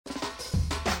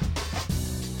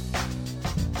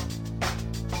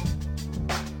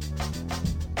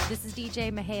This is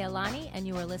DJ Mel, and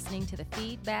you are listening to the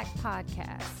Feedback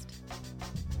Podcast.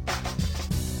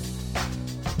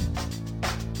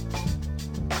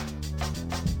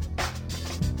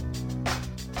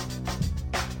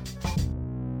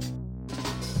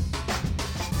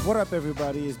 What up,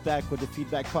 everybody? Is back with the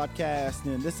Feedback Podcast,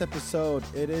 and in this episode,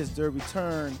 it is the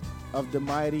return of the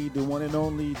mighty, the one and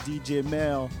only DJ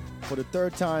Mel for the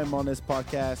third time on this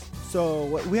podcast.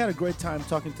 So we had a great time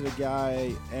talking to the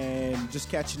guy and just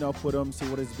catching up with him, see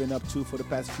what he's been up to for the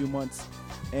past few months.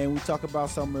 And we talk about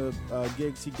some of the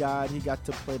gigs he got. He got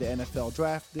to play the NFL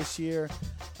draft this year.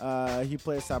 He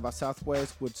played South by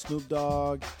Southwest with Snoop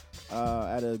Dogg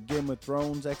at a Game of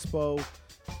Thrones expo.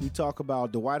 We talk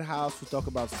about the White House. We talk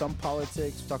about some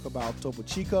politics. We talk about Topo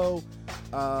Chico.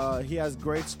 He has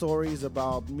great stories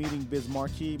about meeting Biz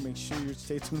Markie. Make sure you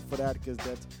stay tuned for that because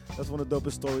that's one of the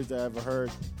dopest stories that I've ever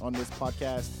heard on this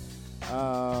podcast.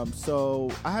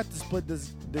 So I had to split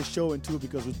this show in two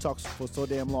because we talked for so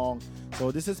damn long.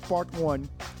 So this is part one.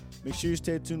 Make sure you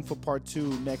stay tuned for part two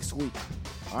next week.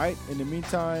 All right. In the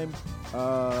meantime,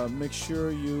 make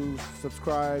sure you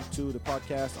subscribe to the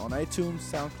podcast on iTunes,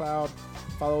 SoundCloud.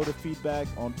 Follow the Feedback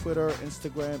on Twitter,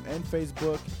 Instagram, and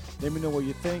Facebook. Let me know what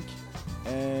you think.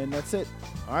 And that's it.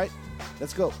 All right.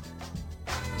 Let's go.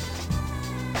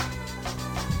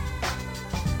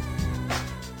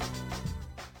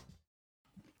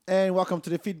 And welcome to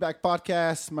the Feedback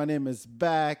Podcast. My name is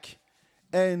Back.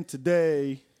 And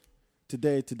today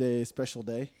is a special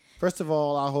day. First of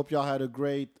all, I hope y'all had a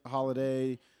great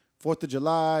holiday. 4th of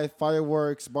July,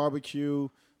 fireworks, barbecue,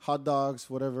 hot dogs,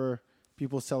 whatever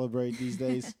people celebrate these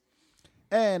days.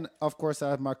 And, of course,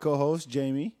 I have my co-host,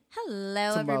 Jamie.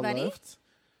 Hello, everybody. Left.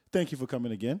 Thank you for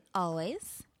coming again.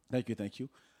 Always. Thank you.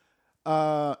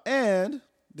 And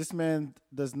this man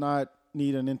does not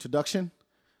need an introduction.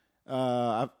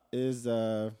 Is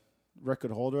a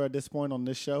record holder at this point on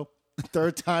this show.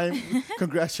 Third time.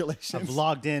 Congratulations. I've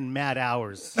logged in mad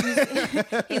hours.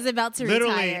 He's about to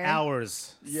Literally retire.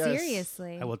 hours. Yes.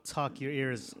 Seriously. I will talk your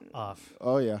ears off.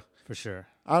 Oh, yeah. For sure.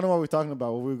 I don't know what we're talking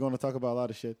about. We were going to talk about a lot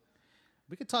of shit.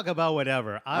 We could talk about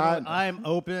whatever. I'm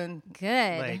open.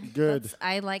 Good. Good.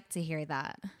 I like to hear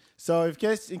that. So in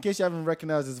case you haven't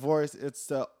recognized his voice, it's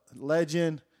the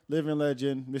legend, living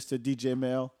legend, Mr. DJ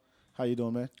Mel. How you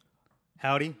doing, man?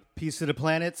 Howdy. Peace to the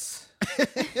planets.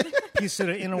 Peace to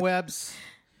the interwebs.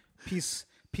 Peace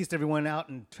to everyone out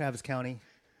in Travis County.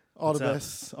 All What's the up?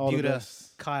 best. All Buda, the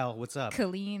best. Kyle, what's up?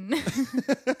 Colleen.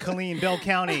 Colleen, Bell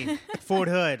County, Fort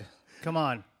Hood. Come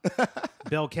on.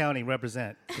 Bell County,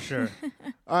 represent, for sure.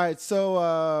 All right,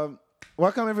 so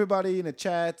welcome everybody in the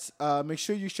chat. Make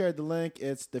sure you share the link.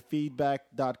 It's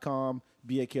thefeedback.com,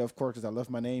 B-A-K, of course, because I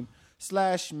love my name,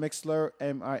 /Mixler,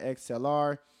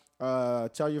 M-I-X-L-R.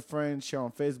 Tell your friends, share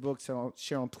on Facebook,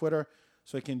 share on Twitter,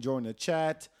 so you can join the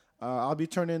chat. I'll be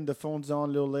turning the phones on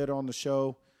a little later on the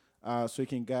show, so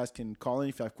you guys can call in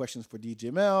if you have questions for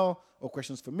DJ Mel, or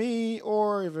questions for me,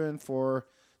 or even for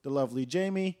the lovely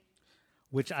Jamie.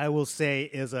 Which I will say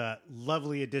is a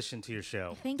lovely addition to your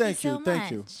show. Thank you so much.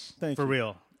 Thank you. For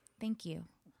real. Thank you.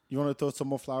 You want to throw some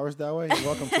more flowers that way? You're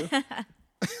welcome to.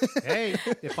 Hey,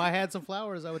 if I had some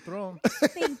flowers, I would throw them.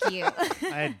 Thank you.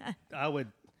 I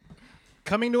would.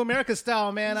 Coming to America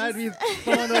style, man. I'd be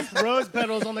throwing those rose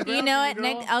petals on the ground. You know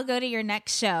what? I'll go to your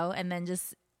next show and then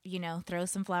just, throw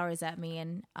some flowers at me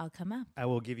and I'll come up. I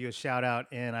will give you a shout out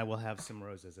and I will have some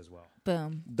roses as well.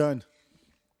 Boom. Done.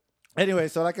 Anyway,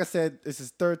 so like I said, this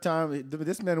is third time.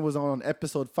 This man was on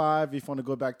episode 5. If you want to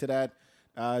go back to that,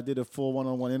 I did a full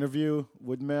one-on-one interview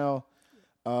with Mel.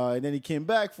 And then he came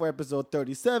back for episode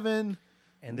 37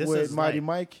 and this with is Mighty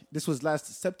Mike. This was last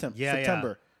September.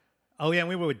 Yeah. Oh, yeah, and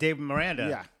we were with David Miranda.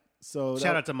 Yeah. So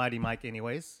shout out to Mighty Mike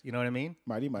anyways. You know what I mean?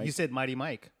 Mighty Mike. You said Mighty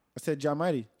Mike. I said John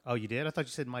Mighty. Oh, you did? I thought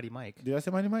you said Mighty Mike. Did I say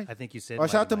Mighty Mike? I think you said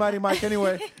shout out to Mighty Mike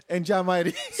anyway, and John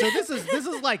Mighty. So this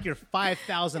is like your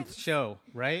 5,000th show,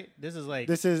 right? This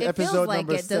is episode like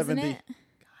number it, 70. it?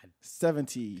 God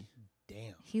 70.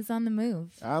 Damn. He's on the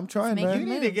move. I'm trying, He's man. You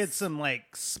making need to get some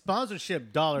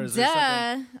sponsorship dollars or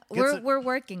Duh. something. We're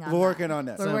working on that. We're working on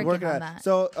that. We're working on that.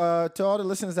 So to all the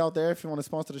listeners out there, if you want to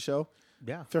sponsor the show,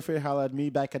 yeah, feel free to holler at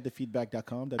me back at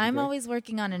thefeedback.com. I'm always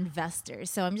working on investors,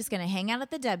 so I'm just going to hang out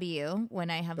at the W when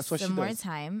I have some more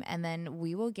time, and then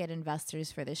we will get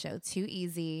investors for the show. Too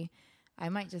easy. I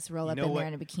might just roll up in there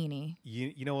in a bikini.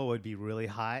 You know what would be really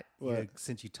hot? What?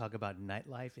 Since you talk about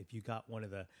nightlife, if you got one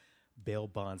of the bail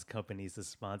bonds companies to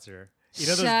sponsor You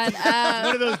know, Shut up.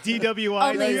 one of those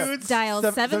DWI Only dudes. dial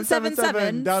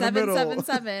 777 down the middle.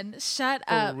 777. Shut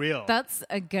up. For real. That's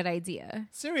a good idea.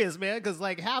 Serious, man, because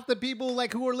like half the people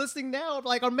like who are listening now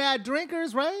like are mad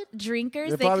drinkers, right? Drinkers,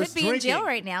 They're they probably could be in jail drinking.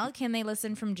 right now. Can they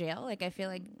listen from jail? Like, I feel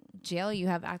like jail, you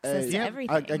have access to yeah,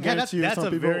 everything. I guarantee you, that's some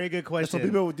a people, very good question. Some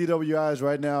people with DWIs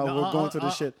right now, No, we're going through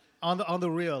this shit. On the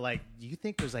real, like, do you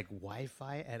think there's like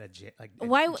Wi-Fi at a jail? Like, at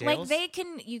Why? jails? Like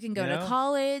you can go You to know?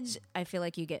 college. I feel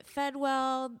like you get fed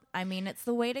well. I mean, it's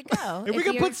the way to go. If we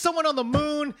could put someone on the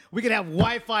moon, we could have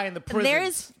Wi-Fi in the prison.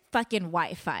 there's fucking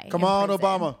Wi-Fi. Come in on, prison.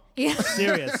 Obama. Yeah.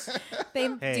 serious. They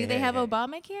Hey, they have hey.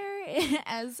 Obamacare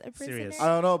as a prisoner? Serious. I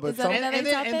don't know, but Is that some- another and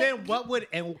topic? then what would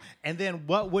and then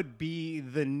what would be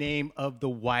the name of the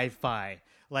Wi-Fi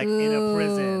like in a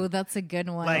prison? Ooh, that's a good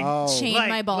one. Like- Oh. Chain Like-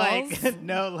 my balls. Like,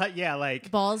 no, like yeah,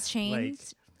 like balls chained. like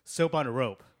soap on a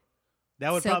rope.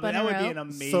 That would Soap probably on that a would be rope? an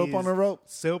amazing Soap on a rope.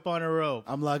 Soap on a rope.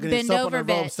 I'm logging in Bend soap on over, a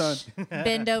rope, bitch. son.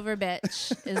 Bend over,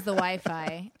 bitch is the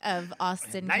Wi-Fi of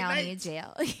Austin Night, County night.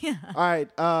 Jail. Yeah. All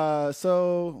right,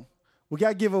 so we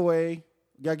got giveaway.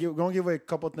 We're gonna give away a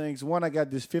couple things. One, I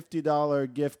got this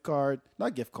 $50 gift card,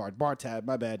 not gift card, bar tab.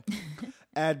 My bad.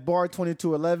 At Bar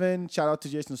 2211. Shout out to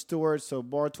Jason Stewart. So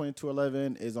Bar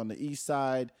 2211 is on the east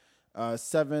side,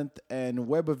 7th and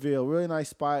Weberville. Really nice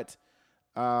spot,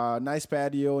 nice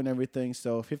patio and everything.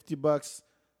 So $50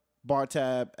 bar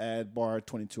tab at Bar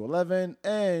 2211,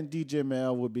 and DJ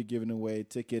Mel will be giving away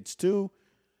tickets to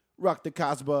Rock the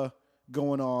Casbah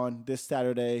going on this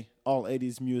Saturday. All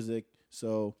 80s music.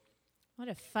 So What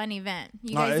a fun event.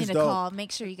 You No, guys it's need to dope. call.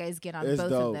 Make sure you guys get on It's both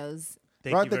dope. of those.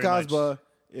 Thank Rock you the very much. Casbah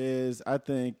is, I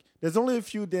think, there's only a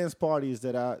few dance parties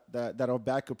that are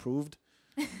back approved.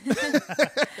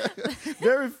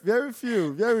 very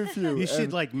few. You should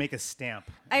And like make a stamp.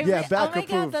 yeah, back oh my approved.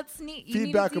 God, that's neat. You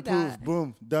feedback need to do approved. that.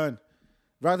 Boom, done.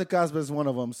 Rock the Casbah is one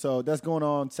of them. So that's going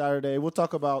on Saturday. We'll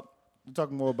talk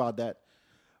more about that.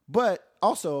 But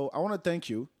also, I want to thank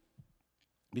you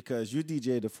because you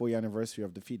DJ'd the 4-year anniversary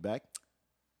of the Feedback.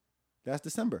 That's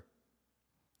December.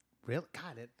 Really?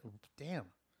 God, damn.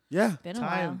 Yeah. Been a Time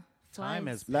while. time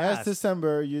Flies. has Last passed.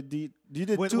 December, you did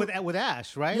with, two. with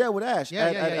Ash, right? Yeah, with Ash Yeah,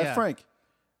 at yeah. Frank.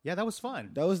 Yeah, that was fun.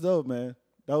 That was dope, man.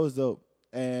 That was dope.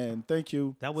 And thank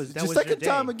you. That was your your second day.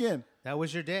 time again. That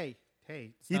was your day.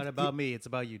 Hey, it's He- not about me. It's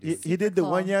about you, dude. He did the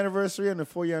cool. 1-year anniversary and the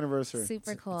 4-year anniversary.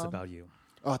 Super cool. It's about you.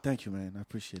 Oh, thank you, man. I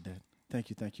appreciate that. Thank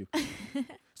you.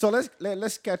 So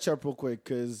let's catch up real quick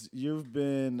because you've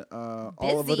been all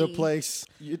over the Busy. place.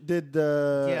 You did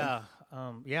the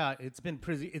Yeah, it's been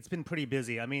pretty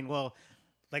busy. I mean, well,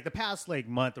 like the past like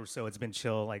month or so, it's been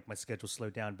chill. Like my schedule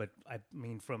slowed down, but I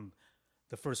mean, from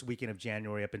the first weekend of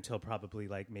January up until probably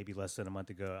like maybe less than a month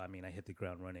ago, I mean, I hit the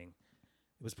ground running.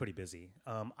 It was pretty busy,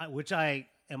 which I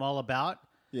am all about.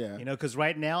 Yeah. You know, because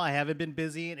right now I haven't been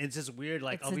busy, and it's just weird.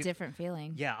 Like It's a different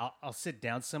feeling. Yeah, I'll sit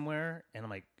down somewhere, and I'm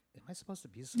like, am I supposed to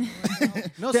be somewhere right now?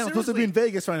 No, Damn, I'm supposed to be in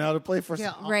seriously. Vegas right now to play for.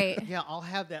 Yeah, Right. Yeah, I'll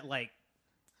have that like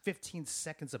 15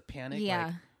 seconds of panic. Yeah.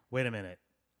 Like, wait a minute.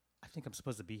 I think I'm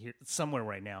supposed to be here somewhere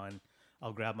right now. And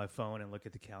I'll grab my phone and look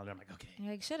at the calendar. I'm like, okay.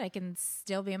 You're like, shit, I can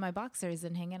still be in my boxers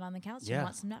and hang out on the couch Yeah. and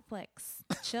watch some Netflix.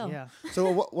 Chill. Yeah.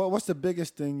 So what's the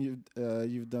biggest thing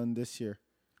you've done this year?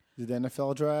 Is it the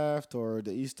NFL draft or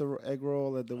the Easter egg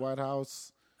roll at the White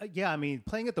House? Yeah, I mean,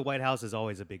 playing at the White House is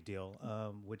always a big deal,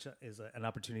 which is an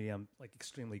opportunity I'm like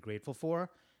extremely grateful for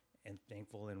and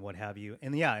thankful and what have you.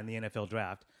 And yeah, in the NFL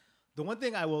draft. The one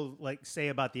thing I will like say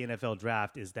about the NFL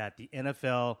draft is that the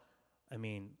NFL, I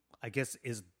mean, I guess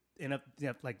is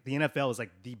like the NFL is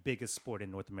like the biggest sport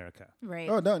in North America. Right.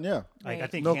 Oh, done. Yeah. Like I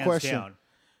Right. think No hands question. down.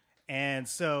 And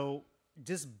so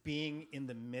just being in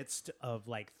the midst of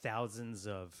like thousands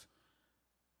of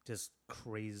just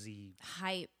crazy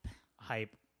Hype.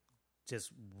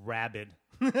 just rabid,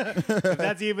 if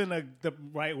that's even the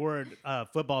right word,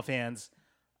 football fans.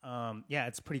 Yeah,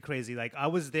 it's pretty crazy. Like I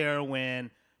was there when,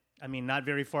 I mean, not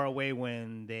very far away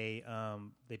when they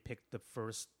picked the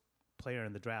first player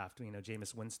in the draft, you know,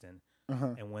 Jameis Winston.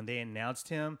 And when they announced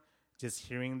him, just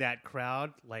hearing that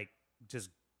crowd, like just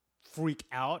freak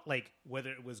out, like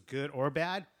whether it was good or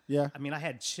bad. Yeah. I mean, I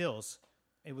had chills.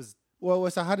 It was, Well,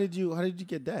 so how did you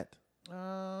get that?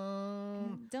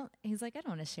 He's like, I don't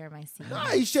want to share my secret. Nah,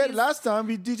 he shared it last time.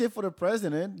 He DJ for the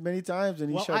president many times, and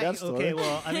he well, shared that story. okay,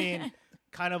 well, I mean,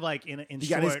 kind of like in he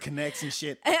short. got his connects and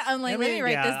shit. I'm like, I let me mean,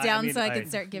 write yeah, this down I mean, so I can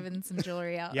start giving some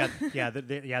jewelry out.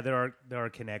 there are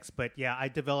connects, but yeah, I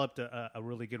developed a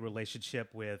really good relationship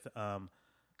with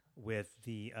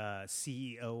the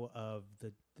CEO of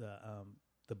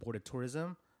the Board of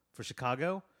Tourism for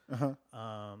Chicago,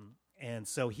 and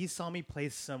so he saw me play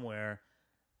somewhere,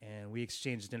 and we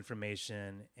exchanged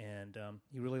information, and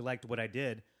he really liked what I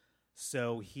did.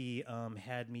 So he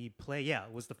had me play. Yeah,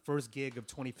 it was the first gig of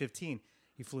 2015.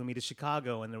 He flew me to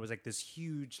Chicago, and there was like this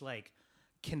huge like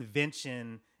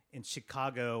convention in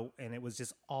Chicago, and it was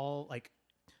just all like,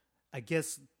 I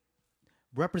guess,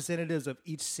 representatives of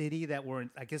each city that were,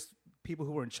 I guess, people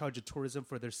who were in charge of tourism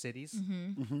for their cities.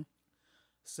 Mm-hmm. Mm-hmm.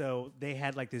 So they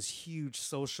had like this huge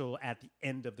social at the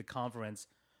end of the conference,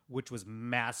 which was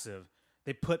massive.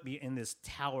 They put me in this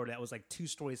tower that was like 2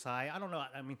 stories high. I don't know.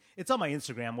 I mean, it's on my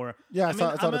Instagram where I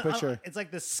saw the picture. It's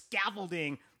like the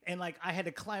scaffolding, and like I had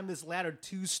to climb this ladder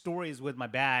 2 stories with my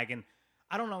bag, and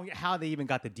I don't know how they even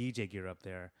got the DJ gear up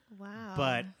there. Wow.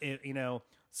 But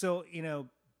so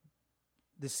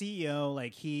the CEO,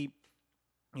 like he,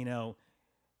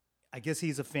 I guess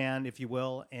he's a fan, if you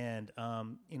will, and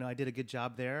I did a good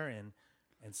job there, and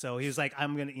so he was like,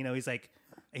 I'm gonna, he's like,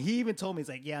 he even told me, he's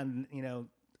like, yeah,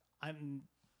 I'm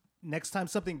next time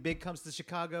something big comes to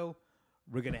Chicago,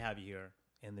 we're gonna have you here.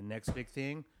 And the next big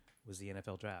thing was the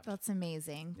NFL draft. That's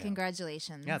amazing. Yeah.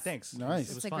 Congratulations. Yeah, thanks.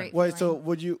 Nice. It was a fun. great Wait, so feeling.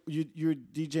 would you're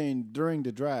DJing during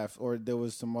the draft, or there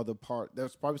was some other part? There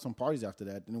was probably some parties after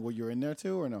that. And were you in there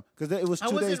too, or no? Because it was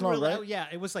 2 days long, really, right? Yeah,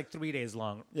 it was like 3 days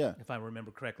long. Yeah. If I remember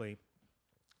correctly.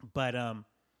 But the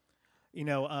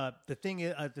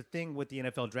thing with the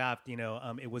NFL draft,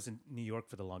 it was in New York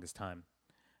for the longest time,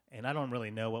 and I don't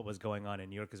really know what was going on in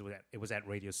New York because it was at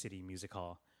Radio City Music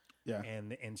Hall. Yeah.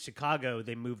 And in Chicago,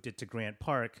 they moved it to Grant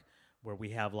Park, where we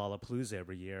have Lollapalooza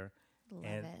every year. Love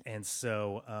and it. and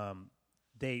so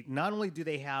they not only do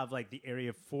they have like the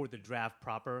area for the draft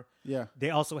proper, Yeah.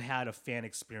 they also had a fan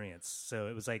experience. So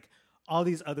it was like all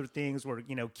these other things where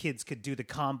kids could do the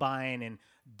combine and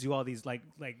do all these like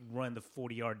run the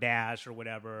 40-yard dash or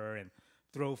whatever and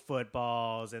throw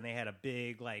footballs, and they had a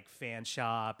big like fan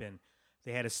shop, and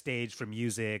they had a stage for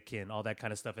music and all that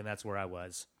kind of stuff, and that's where I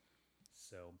was.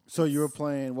 So you were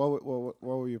playing. What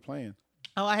were you playing?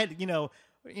 Oh, I had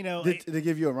Did they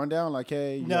give you a rundown? Like,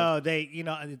 hey, no, they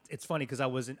it's funny because I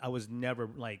was never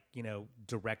like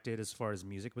directed as far as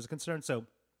music was concerned. So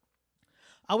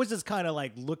I was just kind of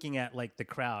like looking at like the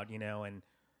crowd,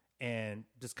 and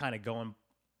just kind of going,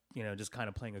 just kind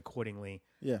of playing accordingly.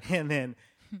 Yeah. And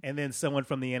then someone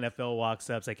from the NFL walks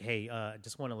up, it's like, hey,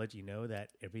 just want to let you know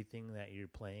that everything that you're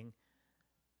playing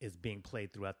is being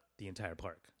played throughout the entire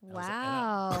park.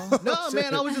 Wow. No,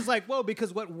 man, I was just like, whoa,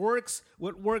 because what works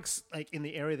like in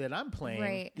the area that I'm playing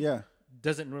Right. Yeah.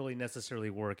 doesn't really necessarily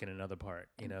work in another part,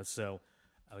 So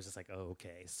I was just like, oh,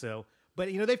 okay. So, but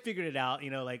they figured it out,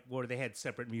 like where they had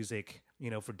separate music,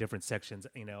 for different sections,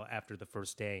 after the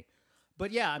first day. But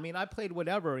yeah, I mean, I played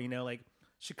whatever, like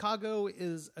Chicago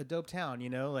is a dope town,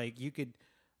 like you could,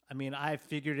 I mean, I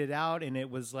figured it out, and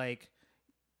it was like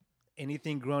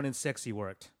anything grown and sexy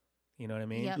worked. You know what I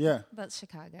mean? Yep. Yeah. That's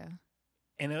Chicago.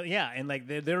 And and like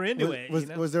they're into it.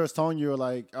 Was there a song you were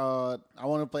like, I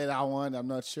want to play that one, I'm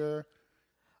not sure?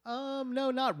 No,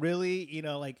 not really.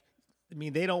 Like, I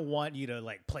mean, they don't want you to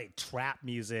like play trap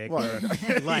music What?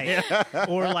 or like,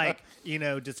 or like,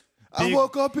 just. Big, I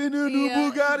woke up in a new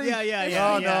Bugatti.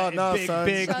 Yeah. Oh, no, big, son.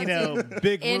 big,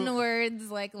 big. Inwards,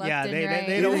 like left Yeah, and right.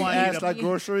 they don't want you Ass to like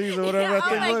groceries or whatever that Oh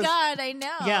thing my was. God, I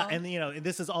know. Yeah, and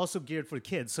this is also geared for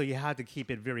kids, so you have to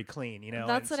keep it very clean.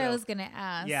 That's and what I so- was gonna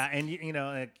ask. Yeah, and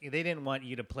like, they didn't want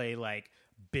you to play like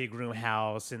big room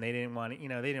house, and they didn't want they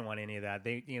didn't want any of that.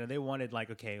 They they wanted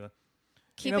like, okay,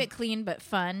 Keep it clean but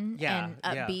fun and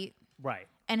upbeat. right.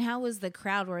 And how was the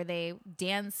crowd? Were they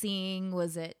dancing?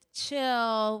 Was it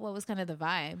chill? What was kind of the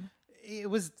vibe? It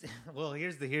was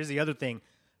here's the other thing.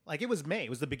 Like, it was May. It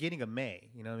was the beginning of May.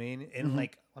 You know what I mean? And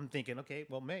like, I'm thinking, okay,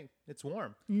 well, May, it's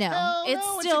warm. No, Hell it's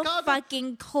no, in still Chicago.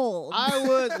 fucking cold. I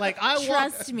would like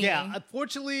Trust me. Yeah,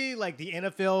 unfortunately, like the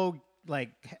NFL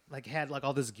like had like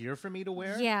all this gear for me to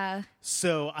wear. Yeah.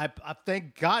 So I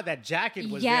thank God that jacket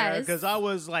was there, Yes. because I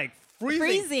was like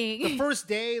freezing. The first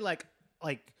day, like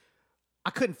I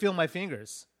couldn't feel my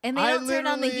fingers. And they don't turn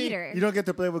on the heater. You don't get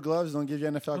to play with gloves. Don't give you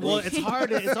NFL gloves. Well, it's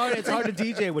hard to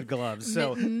DJ with gloves.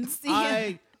 So Mittens, yeah.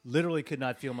 I literally could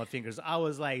not feel my fingers. I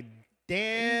was like,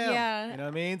 damn. Yeah. You know what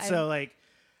I mean?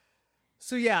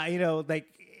 So yeah,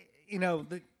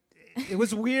 it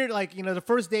was weird. Like, the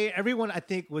first day, everyone I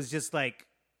think was just like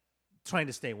trying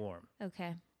to stay warm.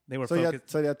 Okay. They were so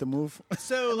focused. you had to move.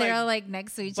 So They're all like, like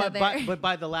next to each but other.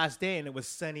 by the last day, and it was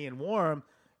sunny and warm,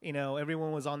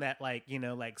 everyone was on that like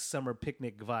summer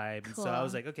picnic vibe. And so I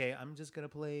was Cool. like, okay, I'm just gonna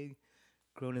play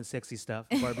grown and sexy stuff.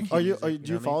 Barbecue. Do you music, know what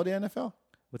I mean? follow the NFL?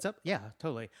 What's up? Yeah,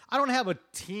 totally. I don't have a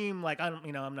team like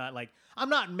I'm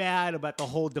not mad about the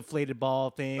whole deflated ball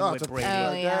thing with Brady.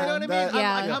 Oh, yeah. You know what I mean?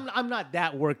 Yeah. I'm not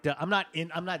that worked up. I'm not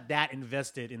that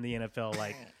invested in the NFL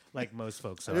like most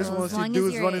folks are. I just want to see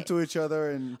dudes run into each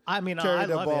other and I carry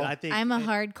the love ball. it. I think I'm a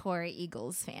hardcore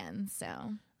Eagles fan,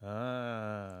 so.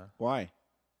 Why?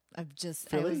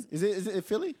 Philly? Is it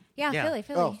Philly? Yeah, Yeah. Philly.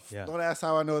 Oh, Yeah. don't ask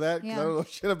how I know that because Yeah. I don't know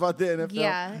shit about the NFL.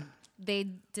 Yeah. They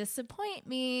disappoint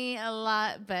me a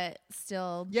lot, but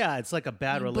still yeah, it's like a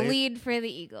bad relationship. bleed for the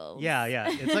Eagles. Yeah.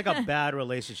 It's like a bad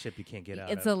relationship you can't get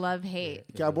out It's of. a love-hate.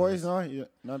 Cowboys? No, you're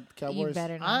not Cowboys. You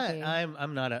better not be.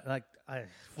 I'm not a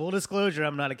full disclosure,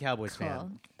 I'm not a Cowboys Cool.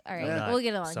 fan. All right, Yeah. we'll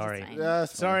get along Sorry. just fine. Yeah,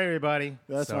 that's fine. Sorry, everybody.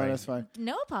 That's Sorry. fine. That's fine.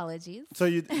 No apologies. So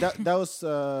that was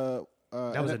That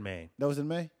was in May. That was in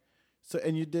May. So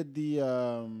and you did the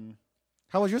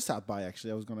how was your South by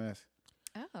actually? I was gonna ask.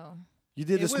 Oh. You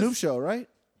did It the Snoop was- show, right?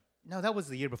 No, that was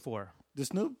the year before. The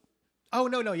Snoop? Oh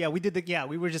no, yeah, we did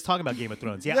we were just talking about Game of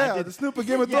Thrones. Yeah, I Yeah, did. the Snoop of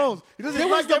Game of Yeah. Thrones. He doesn't That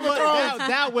like was Game of Thrones.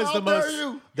 that was How the dare most.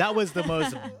 you? That was the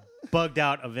most bugged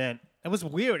out event. It was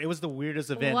weird. It was the weirdest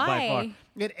event by far. Why?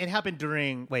 It happened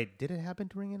during. Wait, did it happen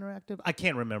during Interactive? I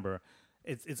can't remember.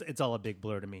 It's all a big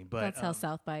blur to me. But That's how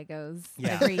South by goes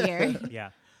yeah. every year. Yeah.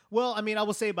 Well, I mean, I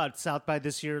will say about South by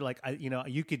this year, like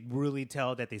you could really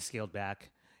tell that they scaled back.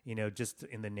 Just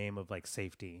in the name of like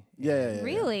safety. Yeah.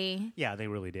 Really? Yeah, they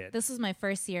really did. This was my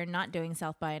first year not doing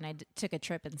South by, and I took a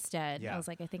trip instead. Yeah. I was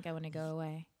like, I think I want to go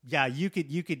away. Yeah, you could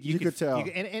tell.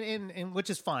 and which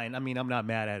is fine. I mean, I'm not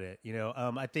mad at it.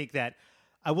 I think that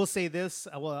I will say this.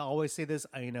 I will always say this.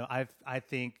 I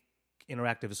think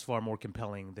interactive is far more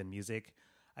compelling than music.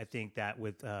 I think that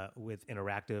with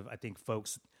interactive, I think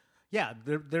folks,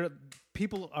 they're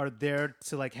people are there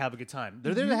to like have a good time.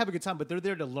 They're there to have a good time, but they're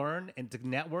there to learn and to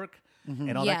network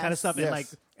and all that kind of stuff.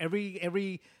 Yes. And like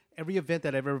every event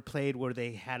that I've ever played where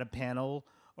they had a panel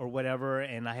or whatever,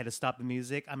 and I had to stop the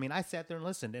music. I mean, I sat there and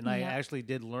listened, and I actually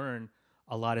did learn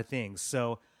a lot of things.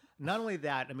 So not only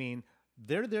that, I mean,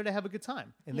 they're there to have a good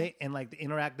time, and they like the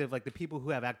interactive, like the people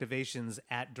who have activations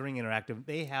during interactive,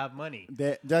 they have money.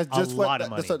 That's just a what lot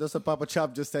of money. that's what Papa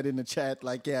Chop just said in the chat.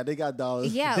 Like, yeah, they got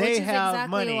dollars. Yeah, They which is have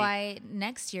exactly money. why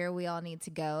next year we all need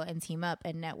to go and team up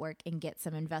and network and get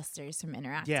some investors from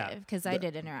Interactive. Yeah. Because I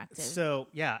did Interactive. So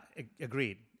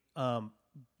agreed.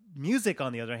 Music,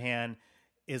 on the other hand,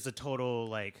 is a total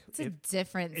like It's a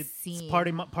different it's scene.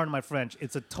 pardon my French.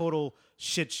 It's a total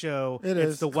shit show. It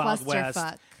It's is. the Wild West,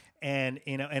 Clusterfuck. and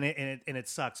it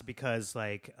sucks because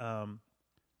like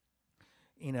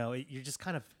you're just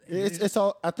kind of It's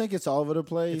all. I think it's all over the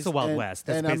place. it's the Wild And- West.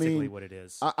 That's and I basically mean, what it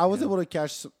is. I was able to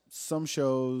catch some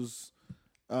shows,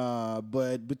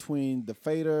 but between the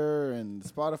Fader and the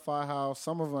Spotify house,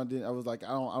 some of them I didn't. I was like, I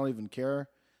don't even care.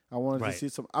 I wanted Right. to see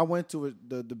some. I went to it.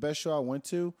 The best show I went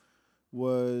to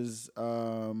was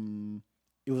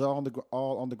it was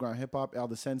all underground hip hop. Al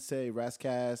the Sensei,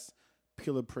 Rascast,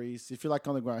 Killer Priest. If you like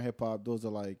underground hip hop, those are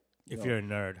like. If you're a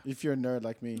nerd. If you're a nerd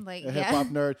like me, Like, a hip hop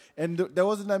nerd, and there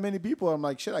wasn't that many people. I'm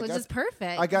like, shit, Which is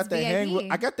perfect. I got It's to hang.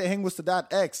 VIP. I got to hang with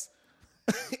Sadat X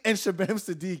and Shabam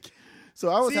Sadiq. So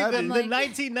I was See, happy. the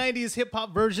 1990s hip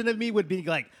hop version of me would be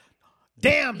like,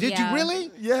 damn, did Yeah. you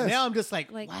really? Yes. Now I'm just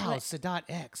like Like, wow, what? Sadat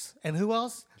X. And who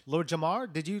else? Lord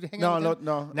Jamar? Did you hang No, out with him?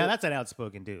 no. Now that's an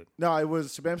outspoken dude. No, it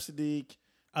was Shabam Sadiq,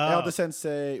 El the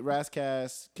Sensei,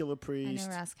 Rascast, Killer I Priest.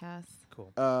 know Rascast.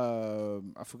 Cool.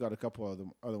 I forgot a couple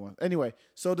other ones. Anyway,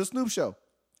 so the Snoop Show.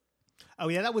 Oh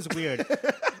yeah, that was weird.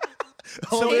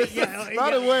 Oh,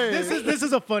 by the way, this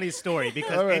is a funny story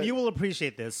because All right. and you will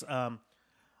appreciate this.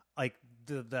 Like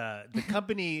the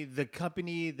company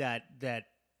that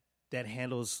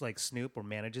handles like Snoop or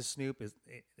manages Snoop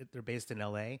they're based in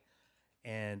LA,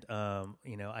 and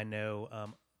I know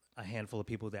a handful of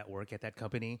people that work at that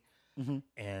company,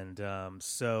 and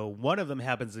so one of them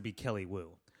happens to be Kelly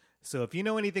Wu. So if you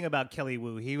know anything about Kelly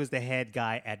Wu, he was the head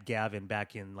guy at Gavin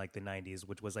back in like the 90s,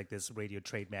 which was like this radio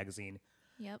trade magazine.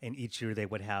 Yep. And each year they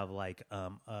would have like a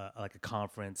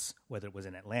conference, whether it was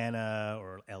in Atlanta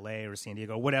or LA or San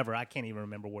Diego or whatever. I can't even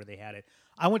remember where they had it.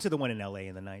 I went to the one in LA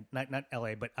in the not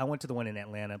LA, but I went to the one in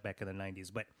Atlanta back in the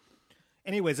 90s. But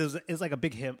anyways, it was like a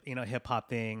big hip hop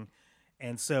thing.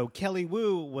 And so Kelly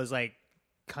Wu was like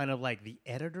kind of like the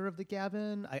editor of the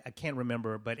Gavin. I can't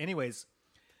remember, but anyways,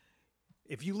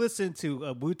 if you listen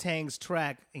to Wu-Tang's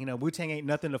track, Wu-Tang Ain't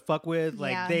Nothing to Fuck With,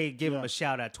 like Yeah. they give him a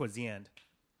shout out towards the end.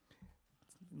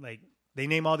 Like they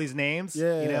name all these names,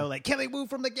 like Kelly Wu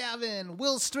from the Gavin,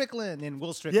 Will Strickland, and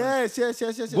Will Strickland.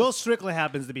 Yes. Will Strickland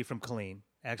happens to be from Killeen.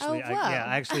 Actually, Oh, wow.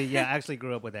 I actually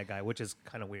grew up with that guy, which is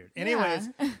kind of weird. Anyways,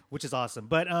 which is awesome.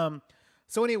 But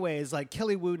So, anyways, like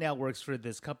Kelly Wu now works for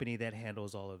this company that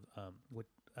handles all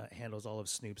of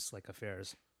Snoop's like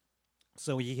affairs.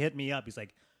 So he hit me up. He's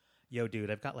like, "Yo, dude,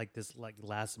 I've got like this like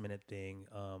last minute thing.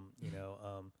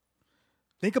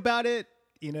 Think about it.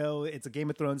 You know, it's a Game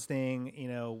of Thrones thing. You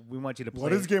know, we want you to play."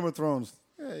 What is Game of Thrones?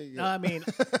 I mean,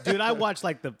 dude, I watched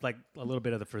like a little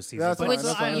bit of the first season.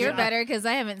 You're better because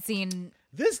I haven't seen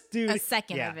this dude a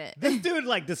second of it. This dude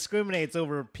like discriminates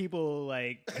over people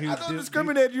like who I don't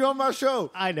discriminate. You're on my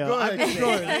show. I know. Go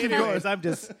ahead. Anyways, I'm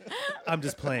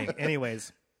just playing.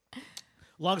 Anyways,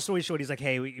 long story short, he's like,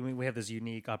 "Hey, we have this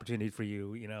unique opportunity for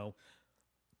you. You know,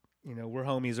 we're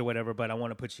homies or whatever, but I want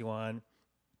to put you on.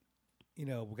 You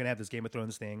know, we're gonna have this Game of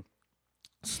Thrones thing.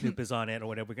 Snoop is on it or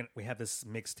whatever. We have this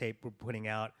mixtape we're putting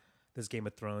out, this Game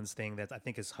of Thrones thing that I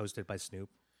think is hosted by Snoop."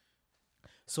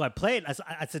 So I played.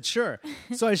 I said sure.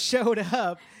 So I showed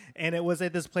up, and it was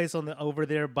at this place over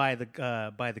there by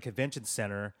the convention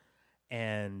center,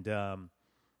 and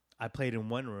I played in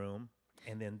one room,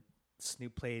 and then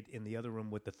Snoop played in the other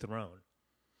room with the throne.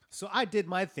 So I did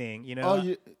my thing, you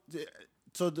know.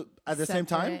 At the same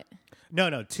time?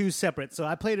 No, two separate. So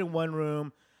I played in one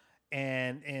room.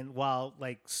 And while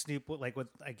like Snoop, like what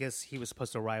I guess he was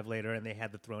supposed to arrive later, and they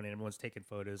had the throne, and everyone's taking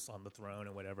photos on the throne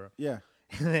and whatever. Yeah.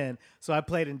 And then so I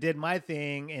played and did my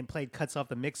thing and played cuts off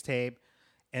the mixtape,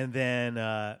 and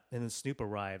then Snoop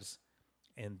arrives,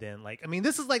 and then like I mean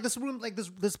this is like this room like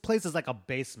this place is like a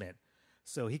basement,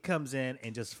 so he comes in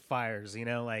and just fires, you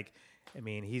know, like I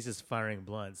mean he's just firing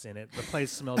blunts, and the place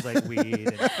smells like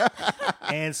weed,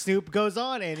 and Snoop goes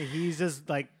on and he's just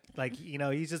like you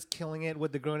know, he's just killing it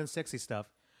with the grown and sexy stuff.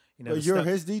 You know, you're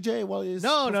his DJ while he's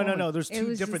no. There's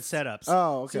two different setups.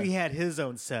 Oh, okay. So he had his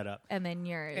own setup, and then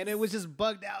yours, and it was just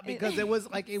bugged out because it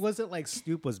wasn't like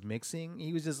Snoop was mixing.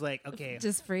 He was just like, okay,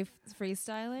 just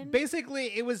freestyling. Basically,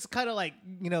 it was kind of like,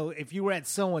 you know, if you were at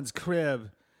someone's crib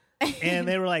and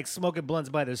they were like smoking blunts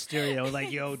by their stereo,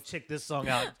 like, yo, check this song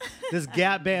out. This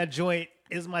Gap Band joint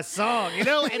is my song, you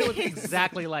know, and it was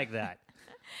exactly like that.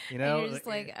 You know, and you're just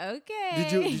like, okay.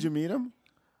 Did you meet him?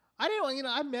 I didn't. You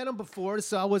know, I met him before,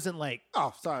 so I wasn't like.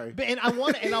 Oh, sorry. But, and I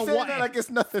want. And I want. Like it's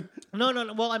nothing.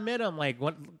 No. Well, I met him like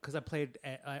because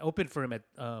I opened for him at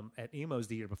Emo's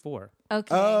the year before.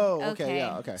 Okay. Oh, okay.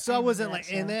 Yeah. Okay. So I wasn't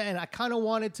like, and I kind of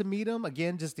wanted to meet him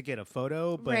again just to get a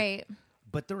photo, but right.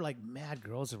 But there were like mad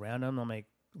girls around him. I'm like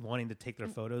wanting to take their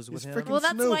photos with him. Well,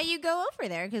 that's Snoop. why you go over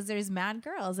there because there's mad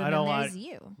girls and then there's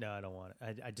you. No, I don't want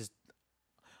it. I just.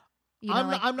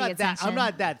 I'm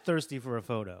not that thirsty for a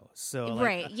photo. So like,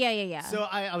 right, yeah. So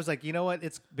I was like, you know what,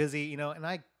 it's busy, you know, and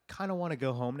I kind of want to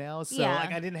go home now. So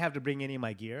like, I didn't have to bring any of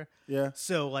my gear. Yeah.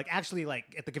 So like, actually,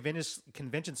 like at the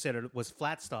convention center was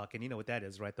flat stock, and you know what that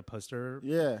is, right? The poster.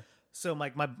 Yeah. So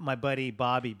like my buddy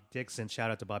Bobby Dixon,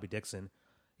 shout out to Bobby Dixon.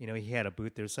 You know, he had a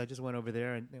booth there, so I just went over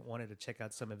there and wanted to check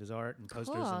out some of his art and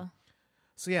posters. Cool.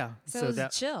 So yeah, so it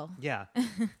was chill. Yeah,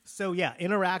 so yeah,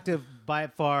 interactive by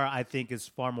far I think is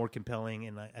far more compelling,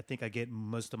 and I think I get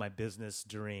most of my business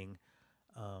during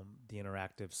the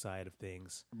interactive side of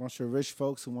things. A bunch of rich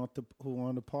folks who want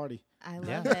to party. I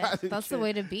love it. That's the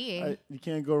way to be. You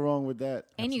can't go wrong with that.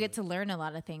 And you get to learn a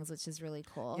lot of things, which is really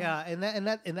cool. Yeah, and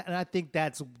I think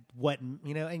that's what,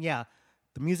 you know, and yeah.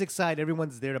 The music side,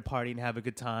 everyone's there to party and have a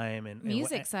good time. And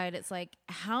music side, it's like,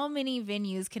 how many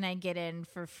venues can I get in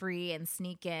for free and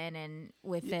sneak in and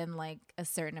within like a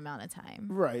certain amount of time?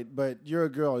 Right, but you're a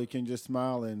girl. You can just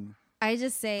smile and I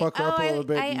just say, fuck her up a little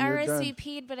bit I and you're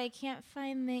RSVP'd, but I can't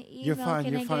find the email. You're fine.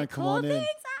 Can You're I fine. get Come cool on in. things?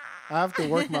 I have to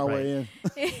work my way in.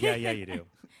 Yeah, you do.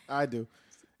 I do.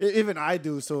 Even I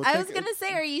do. So I was gonna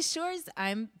say, are you sure?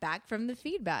 I'm back from the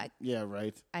feedback. Yeah,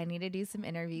 right. I need to do some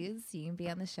interviews. You can be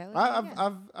on the show.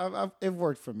 It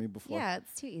worked for me before. Yeah,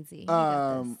 it's too easy. You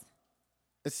got this.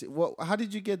 Let's see. How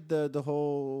did you get the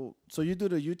whole? So you do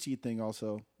the UT thing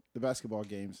also, the basketball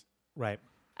games, right?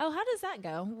 Oh, how does that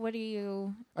go? What do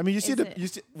you? I mean, you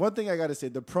see one thing I gotta say,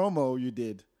 the promo you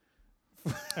did.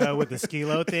 With the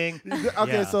skilo thing.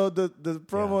 Okay, yeah. So the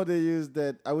promo they used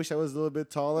that I wish I was a little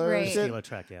bit taller. Right. Skilo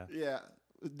track, yeah. Yeah.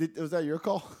 Was that your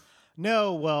call?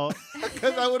 No, well,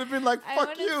 because I would have been like,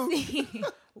 "Fuck you."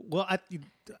 Well,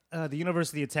 the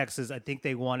University of Texas, I think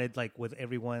they wanted like with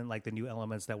everyone, like the new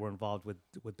elements that were involved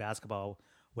with basketball,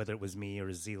 whether it was me or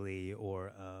Zeely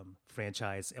or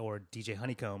Franchise or DJ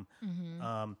Honeycomb.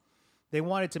 Mm-hmm. They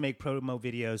wanted to make promo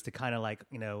videos to kind of like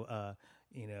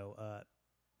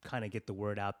kind of get the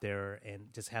word out there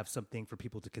and just have something for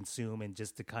people to consume and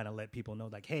just to kind of let people know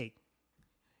like, hey,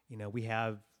 you know, we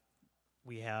have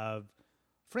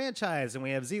Franchise and we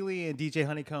have Zeely and DJ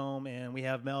Honeycomb and we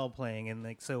have Mel playing, and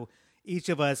like so each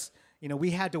of us,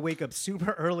 we had to wake up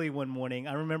super early one morning.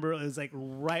 I remember it was like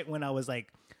right when I was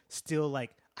like still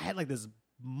like I had like this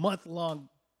month-long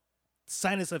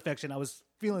sinus infection. I was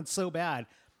feeling so bad.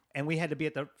 And we had to be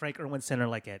at the Frank Irwin Center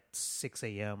like at 6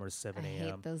 a.m. or 7 a.m.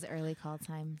 I hate those early call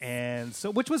times. And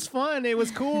so, which was fun. It was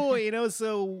cool,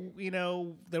 So,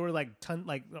 there were like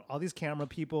all these camera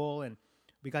people, and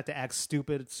we got to act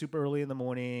stupid super early in the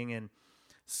morning. And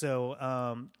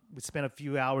so we spent a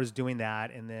few hours doing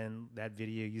that. And then that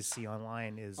video you see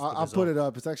online is I'll put it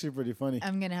up. It's actually pretty funny.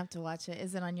 I'm going to have to watch it.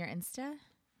 Is it on your Insta?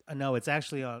 No, it's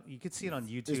actually on. You could see it on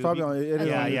YouTube. It's probably on. It is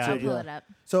on YouTube. I'll pull it up.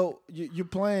 So you're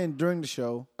playing during the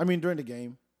show. I mean, during the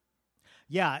game.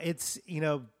 Yeah, it's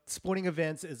sporting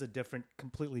events is a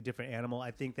completely different animal.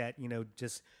 I think that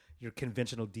just your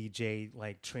conventional DJ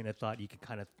like train of thought, you can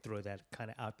kind of throw that kind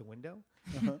of out the window.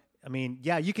 Uh-huh. I mean,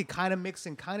 yeah, you can kind of mix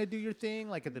and kind of do your thing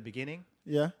like at the beginning.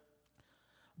 Yeah.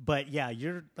 But yeah,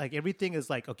 you're like everything is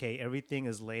like okay, everything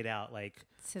is laid out like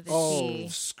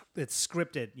it's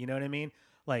scripted. You know what I mean?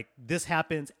 Like this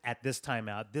happens at this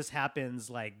timeout. This happens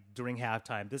like during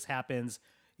halftime. This happens,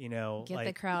 get like,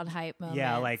 the crowd hype moment.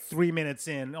 Yeah, like 3 minutes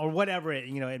in or whatever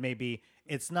it may be.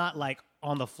 It's not like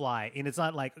on the fly, and it's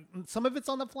not like some of it's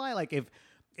on the fly. Like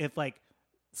if like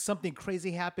something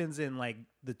crazy happens and like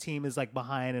the team is like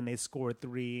behind and they score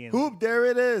 3 and hoop, there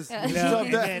it is. and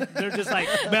then they're just like,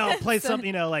 Mel, play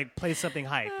something, like play something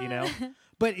hype,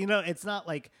 But it's not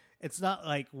like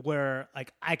where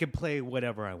like I can play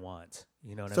whatever I want.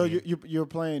 You know what I mean? So you're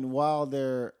playing while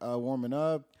they're warming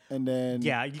up, and then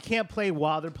you can't play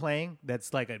while they're playing.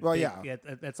 That's like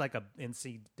that's like a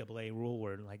NCAA rule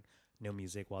where like no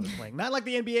music while they're playing. Not like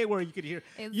the NBA where you could hear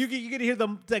you could hear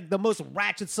the most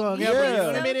ratchet song ever. You know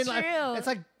what I mean? True. It's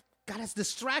like God, it's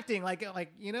distracting. Like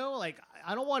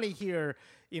I don't want to hear.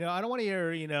 I don't want to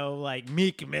hear, like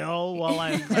Meek Mill while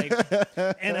I'm like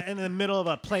in the middle of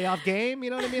a playoff game. You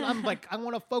know what I mean? I'm like, I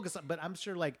want to focus, but I'm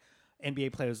sure like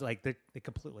NBA players like they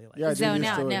completely like zone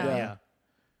out. No, yeah.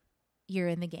 You're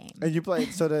in the game, and you play.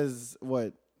 So there's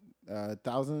what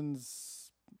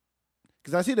thousands?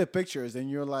 Because I see the pictures,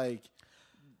 and you're like,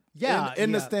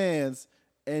 in the stands,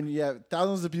 and you have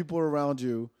thousands of people around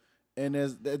you. And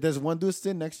there's one dude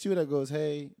sitting next to you that goes,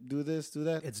 "Hey, do this, do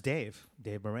that." It's Dave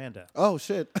Miranda. Oh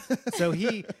shit!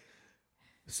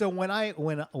 So when I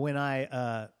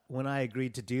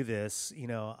agreed to do this,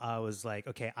 I was like,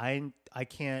 okay, I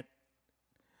can't.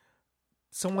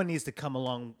 Someone needs to come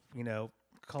along,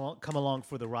 come along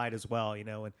for the ride as well,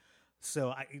 And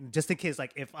so just in case,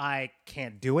 like, if I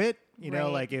can't do it,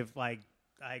 like if I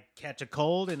catch a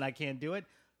cold and I can't do it.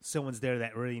 Someone's there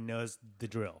that really knows the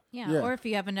drill. Yeah. Or if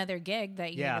you have another gig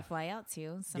that you need to fly out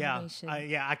to, somebody should.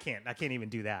 I can't even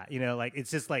do that. Like it's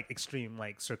just like extreme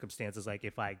like circumstances. Like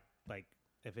if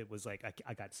it was like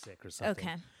I got sick or something.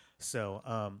 Okay.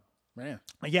 So man.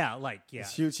 Yeah, like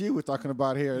it's huge. We're talking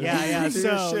about here. Yeah.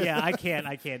 So I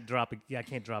can't drop a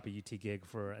UT gig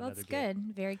for another gig. That's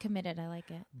good. Very committed. I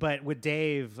like it. But with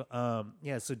Dave,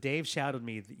 so Dave shadowed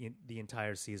me the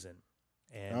entire season.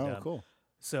 And cool.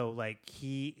 So like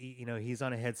he's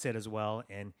on a headset as well,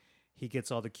 and he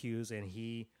gets all the cues, and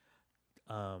he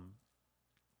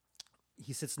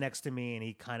sits next to me, and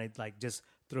he kind of like just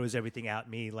throws everything at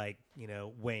me like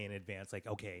way in advance, like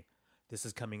okay, this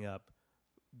is coming up,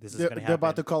 this is going to happen. They're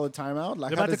about to call a timeout.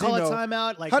 Like they're about to call a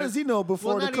timeout. Like how does he know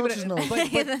before the coaches know?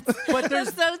 But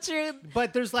there's so true.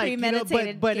 But there's like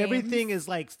but everything is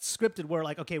like scripted. Where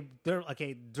like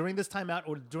okay during this timeout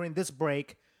or during this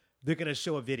break. They're going to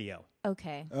show a video.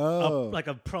 Okay. Like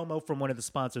a promo from one of the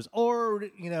sponsors. Or,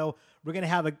 we're going to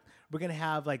have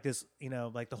like this,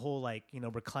 like the whole like,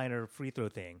 recliner free throw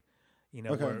thing,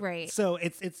 Okay. Right. So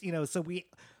it's so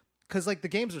cause like the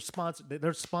games are sponsored,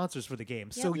 they're sponsors for the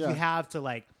game. So you have to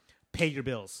like pay your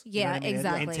bills. Yeah,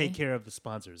 exactly. And take care of the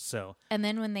sponsors. So. And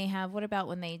then what about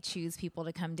when they choose people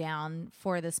to come down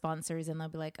for the sponsors and they'll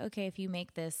be like, okay, if you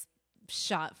make this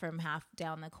shot from half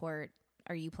down the court,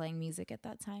 are you playing music at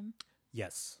that time?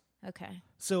 Yes. Okay.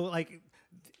 So like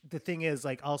the thing is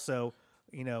like also,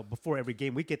 before every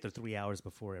game, we get there 3 hours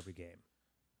before every game.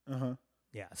 Uh-huh.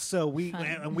 Yeah. So we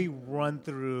run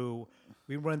through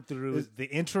the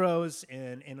intros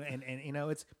and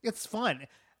it's fun.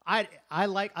 I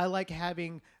like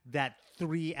having that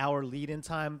 3 hour lead in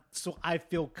time so I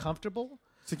feel comfortable.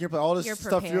 So you can play all this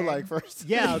stuff you like first.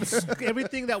 Yeah,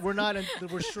 everything that we're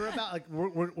sure about, like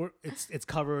it's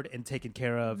covered and taken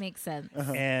care of. Makes sense.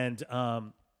 Uh-huh. And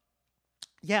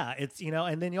it's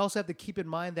and then you also have to keep in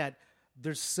mind that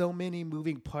there's so many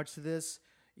moving parts to this.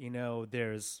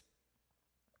 There's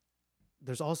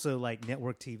also like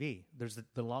network TV. There's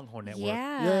the Longhorn Network.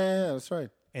 Yeah. Yeah, that's right.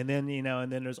 And then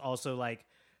and then there's also like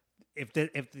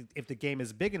if the game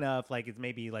is big enough, like it's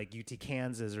maybe like UT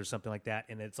Kansas or something like that,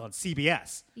 and it's on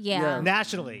CBS,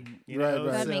 nationally, you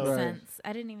know, that makes sense.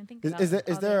 I didn't even think about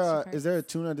is there a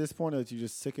tune at this point that you're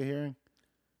just sick of hearing?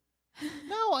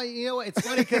 No, you know it's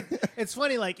funny because it's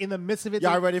funny like in the midst of it.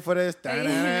 Y'all ready for this? All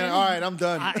right, I'm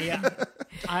done. I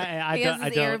don't.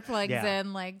 Earplugs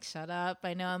in, like, shut up.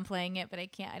 I know I'm playing it, but I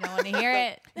can't. I don't want to hear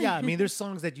it. Yeah, I mean, there's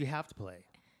songs that you have to play.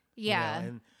 Yeah,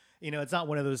 you know, and it's not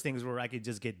one of those things where I could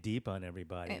just get deep on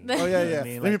everybody. Oh yeah. I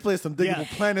mean? Let me play some Diggable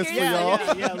Planets for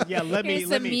y'all. Yeah. Let me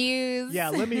Muse. Yeah,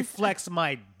 let me flex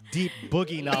my deep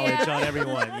boogie knowledge on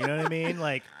everyone. You know what I mean?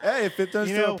 Like, hey, if it turns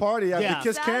to a party after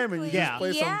Kiss Cam and you just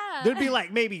play some. There'd be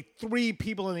like maybe 3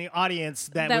 people in the audience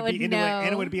that would be into it,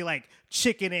 and it would be like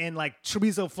Chicken and like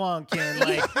Chorizo Funk and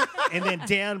like and then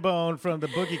Dan Bone from the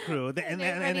Boogie Crew, and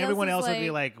everyone else would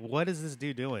be like, "What is this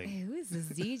dude doing? Hey, who is this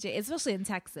DJ?" Especially in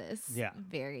Texas. Yeah,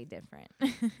 very different.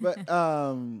 But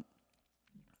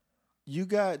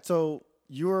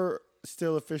you're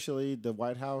still officially the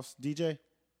White House DJ,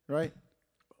 right?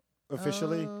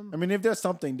 Officially, I mean, if there's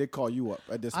something, they call you up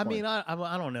at this point. I mean,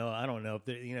 I don't know. I don't know if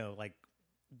there, like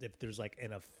if there's like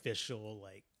an official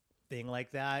like thing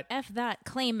like that. F that,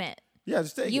 claim it. Yeah,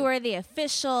 just take it. You are the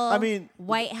official. I mean,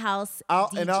 White House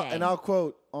DJ. And I'll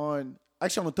quote on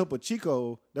Topo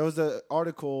Chico. There was an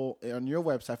article on your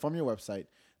website from your website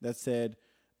that said,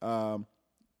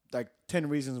 like 10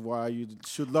 reasons why you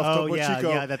should love Topo Chico.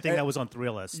 Yeah, that thing that was on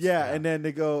Thrillist. Yeah, and then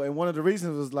they go, and one of the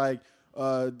reasons was like.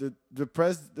 Obama's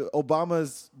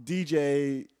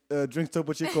DJ drinks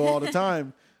Topo Chico all the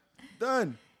time.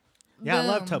 Done. Yeah, I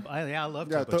love Topo. I love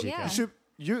Topo Chico.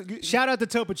 You shout out to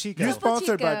Topo Chico. You're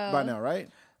sponsored by now, right?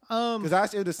 Because I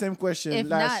asked you the same question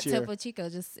last year. If not, Topo Chico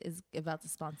just is about to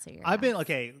sponsor you. I've been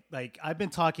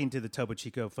talking to the Topo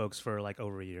Chico folks for like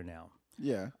over a year now.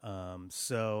 Yeah.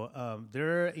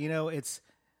 They're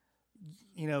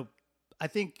I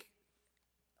think.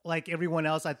 Like everyone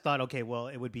else, I thought, okay, well,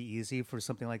 it would be easy for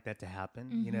something like that to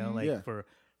happen, for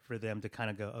them to kind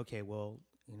of go, okay, well,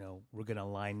 we're going to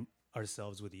align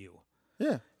ourselves with you.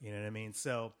 Yeah. You know what I mean?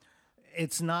 So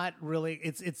it's not really,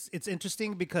 it's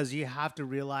interesting because you have to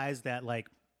realize that like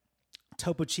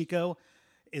Topo Chico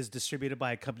is distributed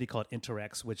by a company called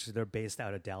Interex, which they're based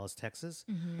out of Dallas, Texas.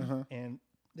 Mm-hmm. Uh-huh. And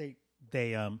they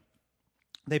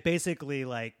basically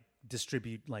like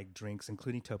distribute like drinks,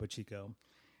 including Topo Chico.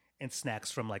 And snacks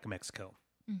from like Mexico.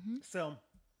 Mm-hmm.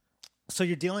 So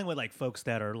you're dealing with like folks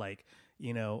that are like,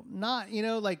 not,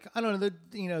 like, I don't know,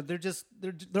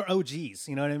 they're OGs,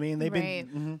 you know what I mean? They've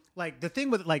been like the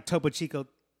thing with like Topo Chico,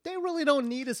 they really don't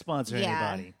need to sponsor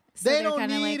anybody. So they don't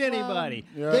need anybody.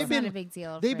 They've been not a big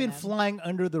deal. They've been flying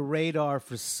under the radar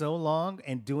for so long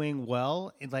and doing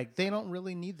well, and like they don't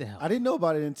really need the help. I didn't know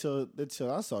about it until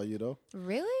I saw you though.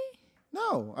 Really?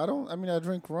 No, I don't. I mean, I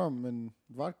drink rum and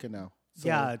vodka now.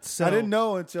 So so I didn't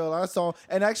know until I saw,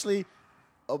 and actually,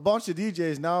 a bunch of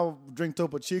DJs now drink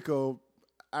Topo Chico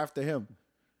after him.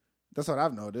 That's what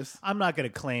I've noticed. I'm not going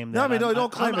to claim that. No, I mean,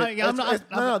 don't claim it.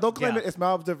 Don't claim it. It's my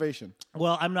observation.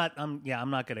 Well, I'm not going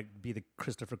to be the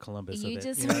Christopher Columbus of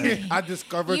it. I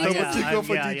discovered Topo Chico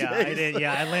for DJs. Yeah, I did.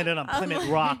 Yeah, I landed on Plymouth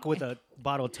Rock with a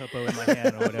bottle of Topo in my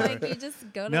hand or whatever. Like you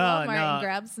just go to Walmart and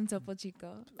grab some Topo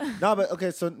Chico. No, but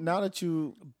okay. So now that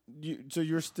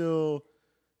you're still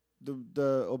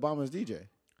the Obama's DJ.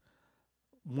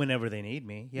 Whenever they need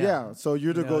me, yeah. So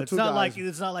you're the go-to guy.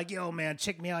 It's not like, yo, man,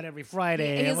 check me out every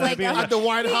Friday. He's like at the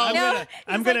White House.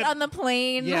 I'm gonna on the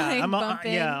plane. Yeah, like, I'm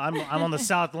on the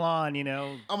South Lawn.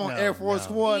 I'm on Air Force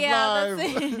One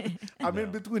live. I'm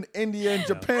in between India and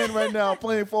Japan right now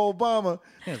playing for Obama.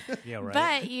 Yeah,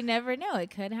 right. But you never know; it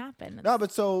could happen. No,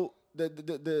 but so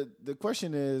the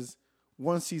question is,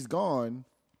 once he's gone,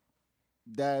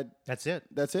 that's it.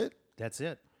 That's it. That's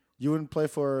it. You wouldn't play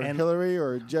for Hillary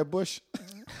or Jeb Bush?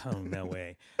 Oh, no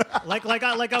way. like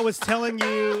I was telling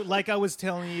you,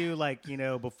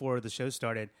 before the show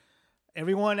started,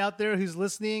 everyone out there who's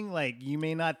listening, like, you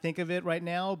may not think of it right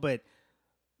now, but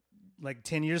like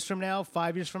 10 years from now,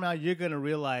 5 years from now, you're going to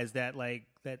realize that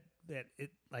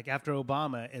after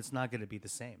Obama, it's not going to be the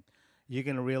same. You're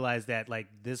going to realize that like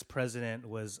this president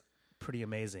was pretty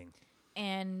amazing.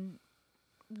 And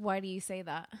why do you say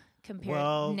that?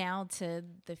 Compared now to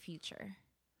the future.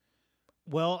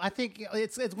 Well, I think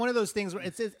it's one of those things where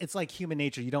it's like human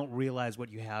nature. You don't realize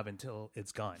what you have until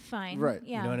it's gone. Fine, right?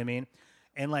 Yeah. You know what I mean?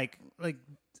 And like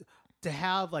to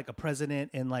have like a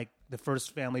president and like the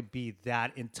first family be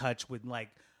that in touch with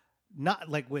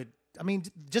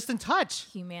just in touch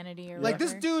humanity or like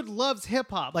whatever. This dude loves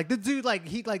hip hop. Like this dude,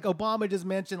 Obama just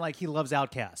mentioned like he loves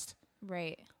Outkast.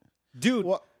 Right. Dude.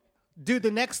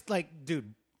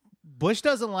 Bush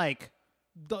doesn't like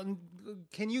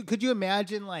could you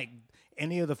imagine like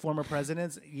any of the former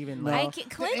presidents, even like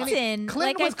Clinton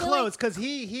was close because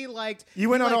he liked. He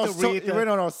went on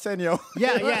Arsenio.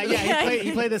 Yeah.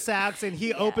 He played the sax and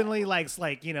he openly likes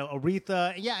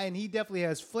Aretha. Yeah, and he definitely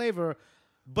has flavor.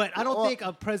 But I don't think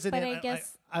a president. But I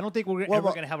guess I don't think we're ever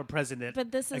going to have a president.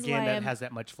 But this is again that has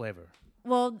that much flavor.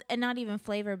 Well, and not even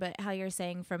flavor, but how you're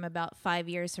saying from about 5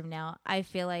 years from now, I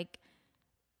feel like.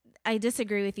 I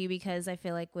disagree with you because I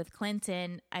feel like with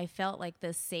Clinton, I felt like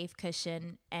this safe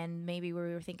cushion, and maybe we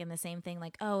were thinking the same thing,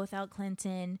 like, oh, without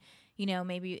Clinton,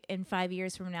 maybe in 5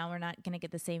 years from now, we're not going to get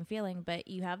the same feeling, but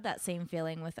you have that same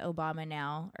feeling with Obama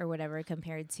now or whatever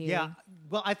compared to. Yeah.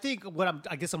 Well, I think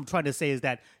I guess I'm trying to say is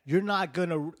that you're not going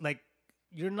to I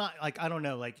don't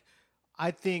know,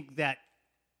 I think that,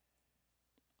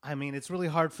 it's really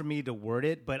hard for me to word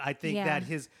it, but I think that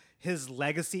his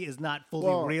legacy is not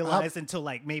fully realized until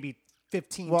maybe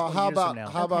 15, 20 years from now.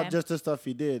 How about just the stuff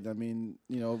he did? Dinners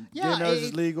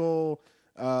is legal.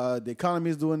 The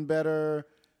economy is doing better.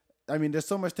 There's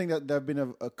so much thing that have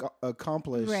been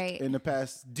accomplished in the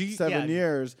past 7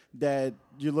 years that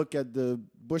you look at the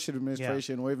Bush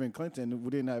administration or even Clinton,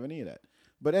 we didn't have any of that.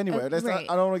 But anyway, I don't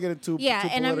want to get into too political.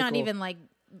 And I'm not even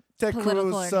Ted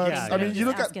Cruz sucks. You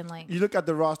look at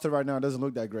the roster right now; it doesn't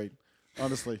look that great.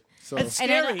 Honestly, so it's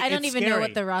scary. I don't even know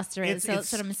what the roster is. So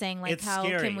that's what I'm saying. How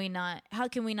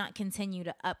can we not continue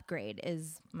to upgrade?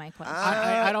 Is my question.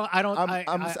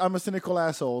 I'm a cynical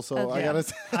asshole, so I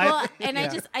gotta.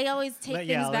 I always take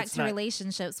things back to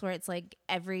relationships where it's like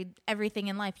everything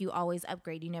in life you always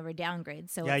upgrade, you never downgrade.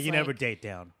 So you never date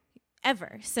down.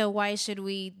 Ever. So why should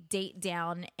we date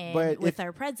down with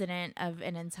our president of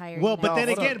an entire? Well, but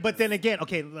then again,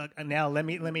 okay. Look, now let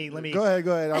me. Go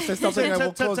ahead. I'll say something and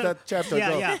we'll close that chapter.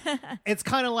 Yeah. It's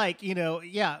kind of like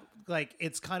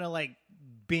it's kind of like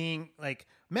being like.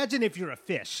 Imagine if you're a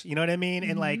fish, you know what I mean,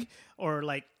 and or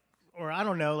I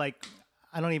don't know, I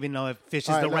don't even know if fish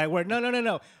is the right word.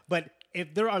 No. But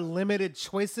if there are limited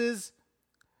choices,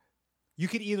 you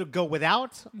could either go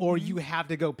without or you have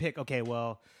to go pick. Okay,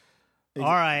 well. All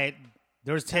right,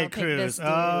 there's Ted Cruz.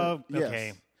 Oh, okay.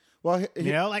 Yes. Well,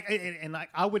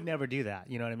 I would never do that.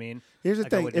 You know what I mean? Here's the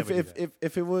thing: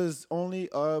 if it was only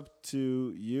up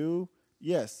to you,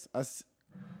 yes,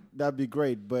 that'd be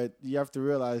great. But you have to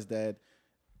realize that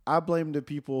I blame the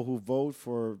people who vote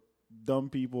for dumb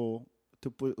people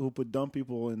who put dumb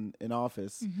people in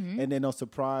office, and then are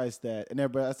surprised that, and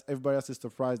everybody else is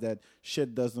surprised that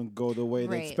shit doesn't go the way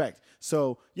they expect.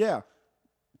 So yeah.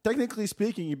 Technically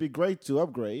speaking, it'd be great to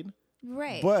upgrade.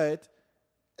 Right. But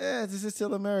this is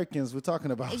still Americans we're talking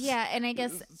about. Yeah, and I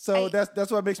guess... So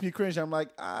that's what makes me cringe. I'm like,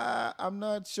 I'm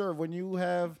not sure. When you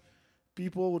have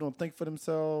people who don't think for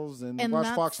themselves and watch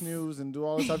Fox News and do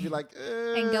all this stuff, you're like...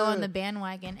 And go on the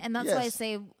bandwagon. And that's why I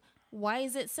say, why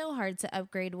is it so hard to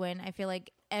upgrade when I feel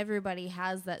like everybody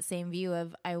has that same view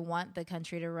of, I want the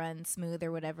country to run smooth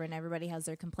or whatever, and everybody has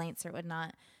their complaints or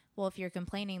whatnot. Well, if you're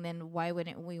complaining, then why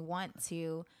wouldn't we want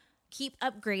to keep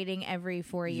upgrading every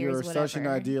 4 years? You're whatever, such an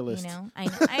idealist. I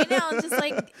know.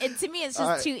 Just to me, it's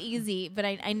just too easy. But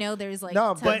I know there's there's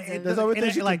other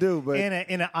things you can do. But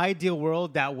in an ideal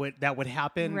world, that would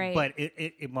happen. Right. But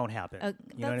it won't happen.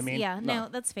 You know what I mean? Yeah. No,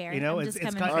 that's fair.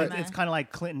 It's kind of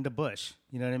like Clinton to Bush.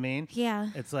 You know what I mean? Yeah.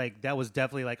 It's like that was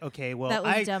definitely like, okay, well, that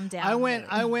was dumbed down.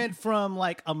 I went from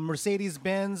like a Mercedes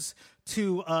Benz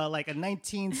to like a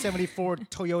 1974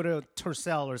 Toyota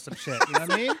Tercel or some shit. You know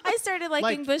what I mean? I started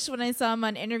liking Bush when I saw him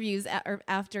on interviews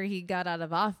after he got out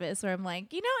of office, where I'm like,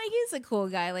 he's a cool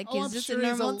guy. Like he's just a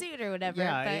normal dude or whatever.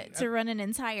 Yeah, but to run an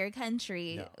entire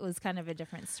country was kind of a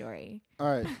different story. All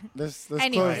right, let's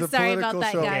anyway, close the sorry about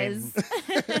that, show. guys.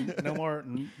 No more.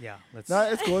 Yeah, no,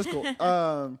 it's cool. It's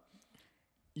cool.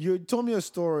 You told me a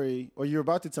story, or you're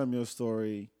about to tell me a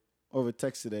story over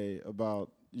text today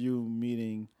about you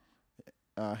meeting.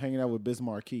 Hanging out with Biz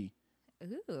Markie.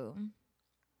 Ooh.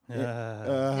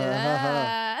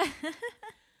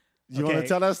 You want to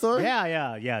tell that story?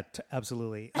 Yeah,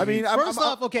 absolutely. I mean,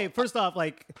 first off,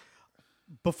 like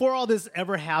before all this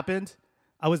ever happened,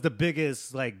 I was the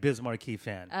biggest Biz Markie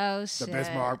fan. Oh shit! The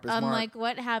Bismarck. I'm like,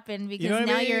 what happened? Because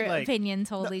now your opinion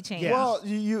totally changed. Yeah. Well,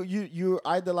 you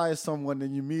idolize someone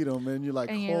and you meet them and you're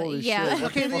like, holy shit.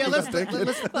 Okay,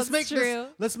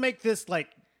 let's make this like.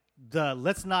 The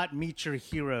let's not meet your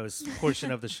heroes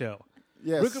portion of the show.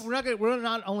 Yes. We're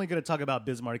not only going to talk about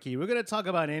Biz Markie. We're going to talk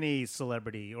about any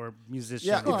celebrity or musician.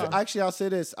 Yeah, actually, I'll say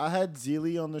this. I had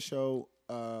Zeely on the show.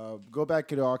 Go back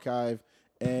to the archive,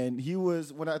 and he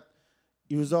always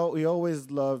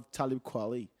loved Talib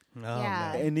Kweli. Oh,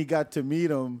 yeah. And he got to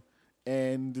meet him,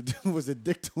 and the dude was a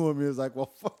dick to him. He was like,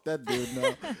 well, fuck that dude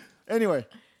now. Anyway.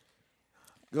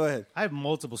 Go ahead. I have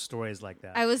multiple stories like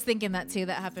that. I was thinking that too.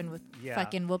 That happened with Yeah.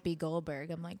 fucking Whoopi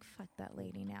Goldberg. I'm like, fuck that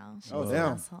lady now. She's Oh, an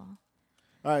damn. asshole. All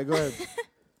right, go ahead.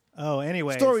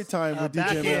 anyway. Story time with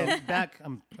DJ Mel.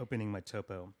 I'm opening my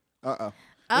Topo. Uh-oh.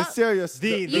 Oh. It's serious. The-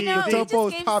 You know, we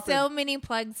Topo's just gave popping. so many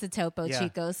plugs to Topo Yeah.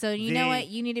 Chico. So you know The- what?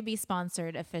 You need to be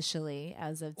sponsored officially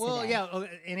as of today. Well, yeah.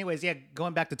 Anyways,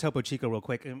 going back to Topo Chico real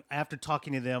quick. After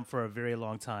talking to them for a very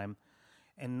long time,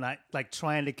 and not like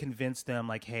trying to convince them,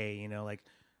 like, hey, you know, like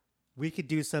we could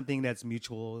do something that's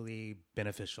mutually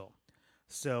beneficial.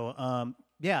 So,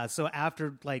 So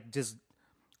after like just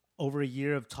over a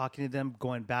year of talking to them,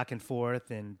 going back and forth,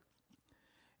 and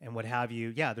what have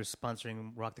you, they're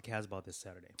sponsoring Rock the Casbah this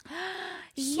Saturday.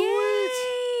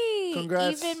 Yay!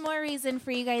 Congrats. Even more reason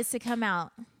for you guys to come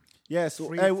out. Yes.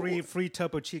 Free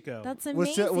Topo Chico. That's We'll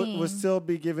amazing. still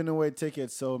be giving away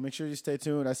tickets, so make sure you stay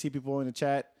tuned. I see people in the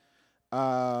chat.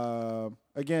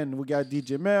 Again, we got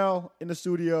DJ Mel in the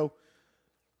studio,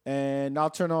 and I'll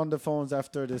turn on the phones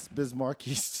after this Biz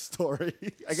Markie story.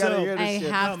 I gotta hear this I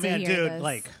shit. have Oh to man, hear dude! this.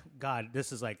 Like, God,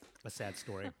 this is like a sad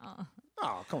story.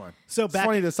 Oh, come on. So It's back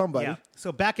funny to somebody. Yeah.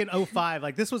 So back in 2005,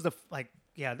 like this was I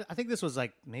think this was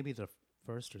like maybe the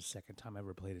first or second time I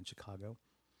ever played in Chicago.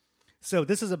 So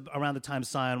this is around the time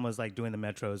Scion was like doing the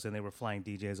metros, and they were flying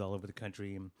DJs all over the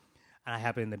country, and I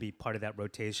happened to be part of that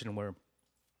rotation where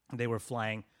they were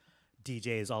flying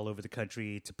DJs all over the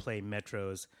country to play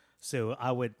metros. So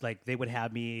they would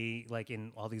have me like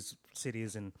in all these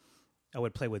cities, and I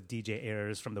would play with DJ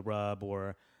Ayers from the Rub,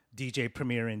 or DJ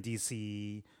Premier in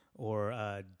DC, or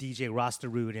DJ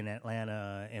Rosterroot in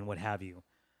Atlanta, and what have you.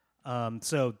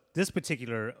 So this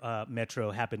particular metro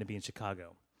happened to be in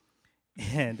Chicago,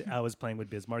 and I was playing with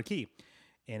Biz Markie,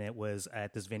 and it was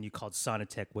at this venue called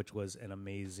Sonatech, which was an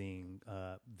amazing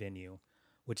venue,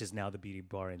 which is now the Beauty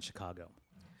Bar in Chicago.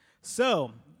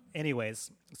 So,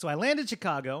 anyways, I landed in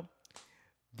Chicago.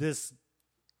 This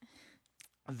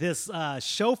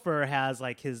chauffeur has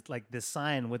this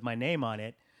sign with my name on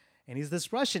it, and he's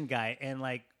this Russian guy, and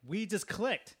like we just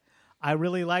clicked. I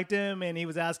really liked him, and he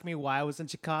was asking me why I was in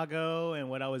Chicago and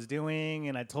what I was doing,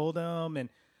 and I told him, and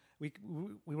we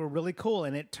were really cool.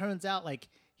 And it turns out like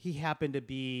he happened to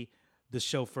be the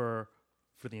chauffeur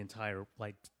for the entire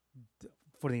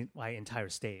my entire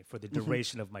stay, for the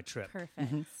duration of my trip.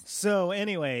 Perfect. So,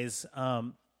 anyways, I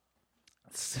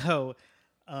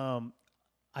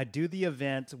do the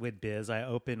event with Biz. I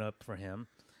open up for him,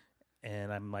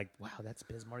 and I'm like, "Wow, that's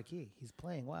Biz Markie. He's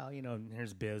playing. Wow, you know." And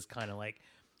here's Biz, kind of like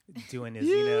doing his,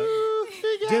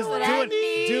 just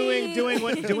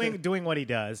doing what he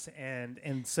does,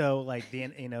 and so like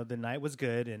the night was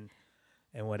good and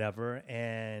whatever,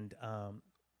 and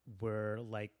we're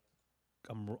like.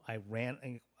 I'm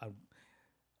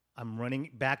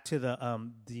running back to the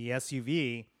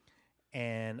SUV,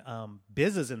 and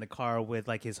Biz is in the car with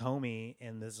like his homie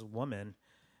and this woman,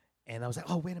 and I was like,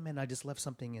 oh wait a minute, I just left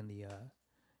something in the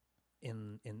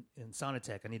in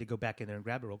Sonatech. I need to go back in there and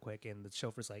grab it real quick. And the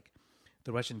chauffeur's like,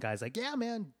 the Russian guy's like, yeah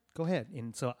man, go ahead.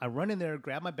 And so I run in there,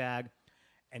 grab my bag,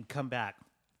 and come back,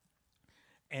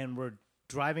 and we're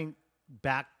driving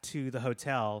back to the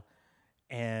hotel,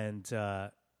 and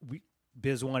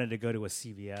Biz wanted to go to a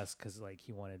CVS because like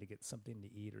he wanted to get something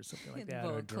to eat or something like that.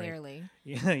 Well, or a drink. clearly.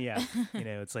 Yeah.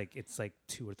 It's like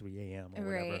 2 or 3 a.m. or whatever.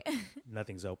 Right.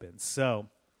 Nothing's open. So,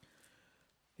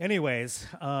 anyways,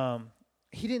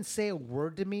 he didn't say a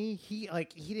word to me. He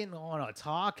didn't want to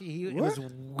talk. It was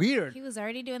weird. He was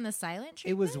already doing the silent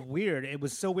treatment? It was weird. It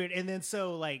was so weird. And then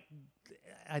so like,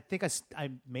 I think I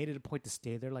made it a point to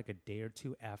stay there like a day or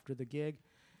two after the gig.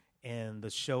 And the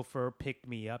chauffeur picked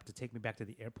me up to take me back to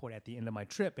the airport at the end of my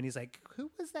trip. And he's like, who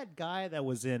was that guy that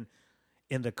was in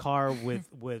the car with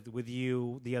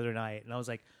you the other night? And I was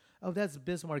like, oh, that's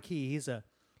Biz Markie. He's a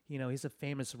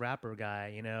famous rapper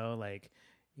guy,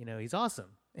 he's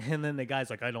awesome. And then the guy's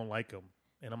like, I don't like him.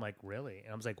 And I'm like, really?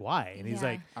 And I was like, why? And he's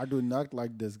like, I do not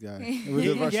like this guy. It was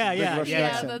a Russian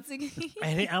accent.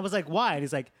 and I was like, why? And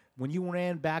he's like, when you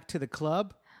ran back to the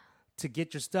club to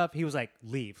get your stuff, he was like,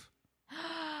 leave.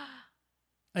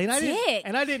 And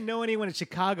I didn't know anyone in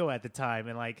Chicago at the time,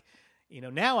 and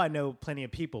now I know plenty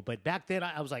of people. But back then,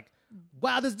 I was like,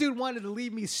 "Wow, this dude wanted to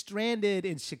leave me stranded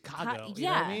in Chicago." You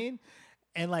know what I mean?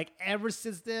 And ever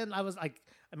since then, I was like,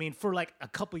 for a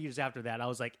couple years after that, I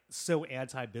was like so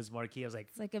anti Biz Markie. I was like,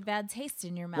 it's like a bad taste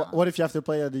in your mouth. What if you have to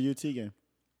play at the UT game?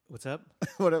 What's up?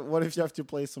 What if you have to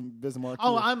play some Biz Markie?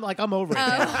 Oh, I'm over it.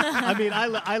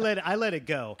 I let it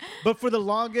go. But for the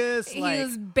longest, he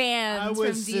was banned from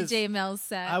DJ Mel's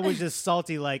set. I was just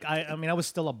salty. I was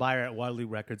still a buyer at Waterloo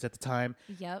Records at the time.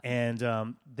 Yep.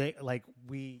 And they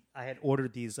I had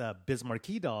ordered these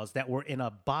Bismarcky dolls that were in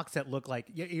a box that looked like,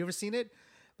 you ever seen it?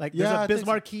 Like Yeah, there's a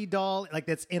Bismarcky doll like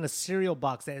that's in a cereal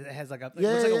box that has like a, it Yeah,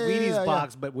 looks like a yeah, Wheaties yeah.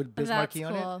 box, but with That's Bismarcky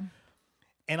on cool. it.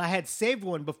 And I had saved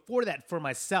one before that for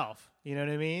myself. You know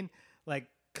what I mean? Like,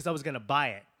 because I was going to buy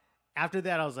it. After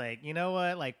that, I was like, you know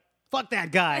what? Like, fuck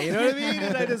that guy. You know what I mean?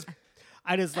 And I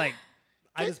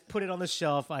just put it on the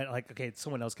shelf. I like, okay,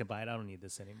 someone else can buy it. I don't need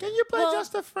this anymore. Can you play Well,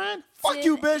 Just a Friend? Fuck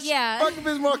you, bitch. yeah. Fuck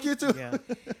Bismarck, you too. Yeah.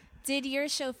 Did your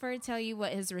chauffeur tell you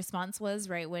what his response was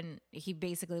right when he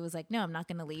basically was like, no, I'm not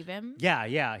going to leave him?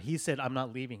 Yeah. He said, I'm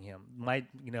not leaving him.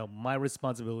 My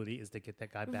responsibility is to get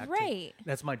that guy back. Right.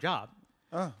 That's my job.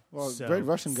 Oh, well, So- great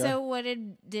Russian guy. So what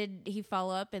did he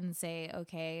follow up and say,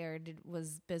 okay, or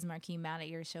was Bismarcky mad at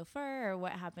your chauffeur, or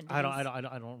what happened? I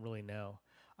don't really know.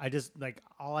 I just like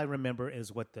all I remember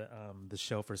is what the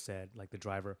chauffeur said, like the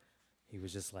driver. He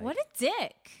was just like, What a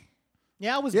dick.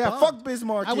 Yeah, I was yeah, bummed. fuck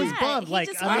Bismarck. I was Yeah, bummed. he Like,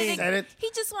 just I wanted- mean, said it. He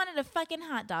just wanted a fucking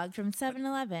hot dog from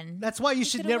 7-Eleven. that's why you He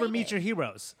should could've never waited. meet your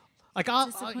heroes. Like, I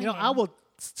Disappointed. will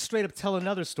straight up tell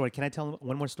another story. Can I tell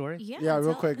one more story? Yeah, Yeah, real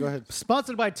tell- quick. Go ahead.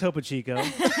 Sponsored by Topo Chico.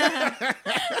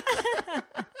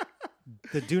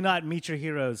 The Do Not Meet Your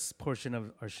Heroes portion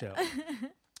of our show.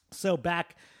 So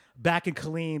back in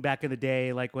Killeen, back in the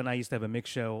day, like when I used to have a mix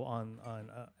show on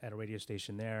at a radio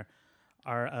station there,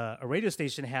 a radio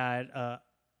station had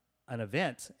an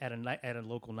event at a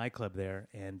local nightclub there,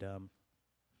 and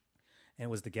it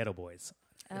was the Ghetto Boys.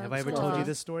 Have I ever told you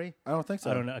this story? I don't think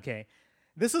so. I don't know. Okay,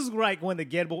 this is like when the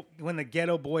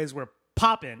Ghetto Boys were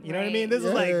popping. You know what I Right. mean? This is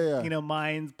Yeah, like yeah, yeah.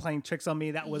 Minds playing tricks on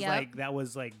me. That was Yep.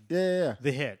 like Yeah.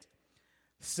 the hit.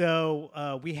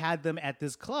 So we had them at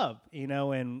this club,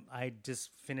 and I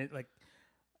just finished like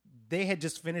they had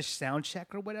just finished sound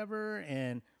check or whatever,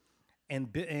 and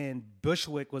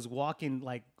Bushwick was walking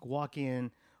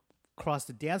across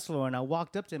the dance floor, and I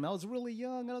walked up to him. I was really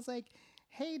young, and I was like,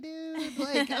 "Hey, dude,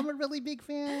 like I'm a really big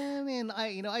fan, and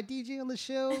I DJ on the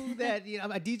show that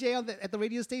I DJ at the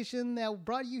radio station that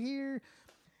brought you here."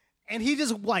 And he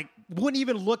just like wouldn't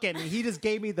even look at me. He just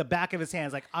gave me the back of his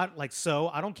hands, like I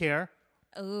don't care.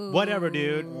 Ooh. Whatever,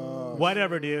 dude.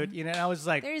 Whatever, dude. And I was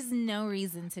like, There's no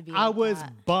reason to be I like was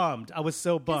that. bummed. I was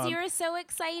so 'Cause bummed. you were so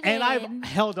excited. And I've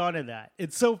held on to that.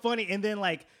 It's so funny. And then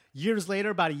like years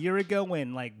later, about a year ago,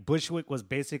 when like Bushwick was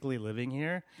basically living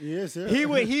here, Yes, yeah.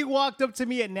 he walked up to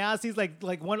me at Nasty's like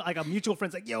a mutual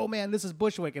friend's like, "Yo, man, this is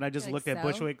Bushwick," and I just Like, looked at so?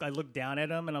 Bushwick. I looked down at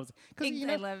him, and I was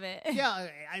I love it. Yeah,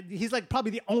 he's like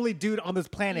probably the only dude on this You're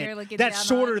planet looking that's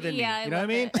down shorter on- than Yeah, me. I You know what I love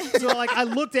mean? it. So like I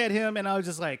looked at him, and I was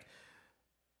just like,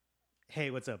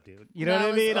 "Hey, what's up, dude?" You know That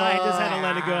what I mean? was- I just had to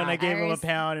let it go, and I gave him a res-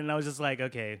 pound, and I was just like,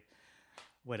 "Okay,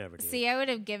 whatever, dude." See, I would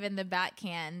have given the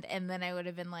backhand, and then I would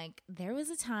have been like, "There was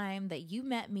a time that you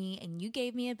met me, and you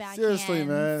gave me a backhand." Seriously,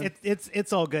 man.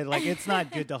 It's all good. Like it's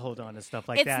not good to hold on to stuff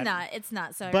like that. It's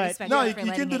not. So I But- respect No, you you, for you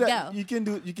letting can do it that.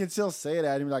 go. You can still say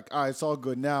that and be like, "All right, it's all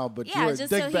good now," but you Yeah, were a just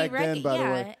dick so he back then, by the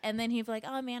way. and then he'd be like,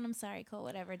 "Oh man, I'm sorry, cool,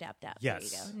 whatever, dap dap."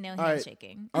 Yes. There you go. No All right.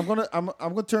 handshaking. I'm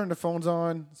gonna turn the phones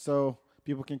on so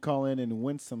people can call in and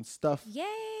win some stuff. Yay!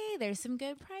 There's some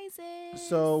good prizes.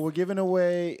 So we're giving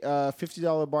away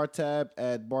 $50 bar tab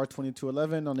at Bar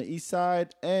 2211 on the east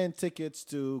side and tickets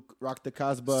to Rock the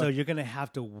Casbah. So you're gonna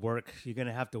have to work. You're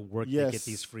gonna have to work to Yes. get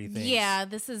these free things. yeah,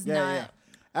 this is not.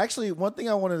 Actually, one thing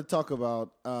I wanted to talk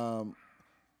about,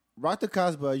 Rock the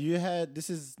Casbah, this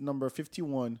is number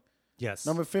 51. Yes.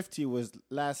 Number 50 was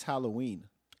last Halloween.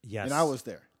 Yes. And I was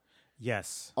there.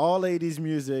 Yes. All 80s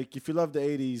music. If you love the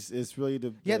 80s, it's really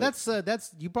the Yeah.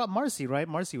 That's you brought Marcy, right?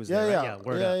 Marcy was yeah, there. yeah, Right? Yeah.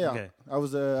 Word up. Okay.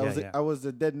 I was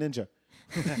the dead ninja.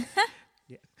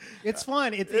 It's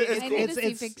fun. I need to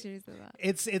see pictures of that.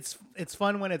 It's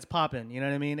fun when it's popping. You know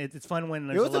what I mean? It's fun when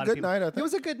there's was a lot a of good people. night, I think. It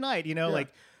was a good night. Yeah. Like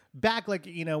back, like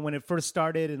when it first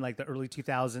started in like the early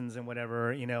 2000s and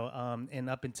whatever. And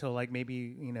up until like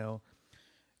maybe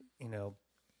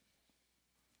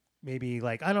maybe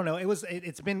like I don't know.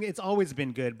 It's always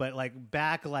been good, but like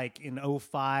back like in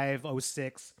 05,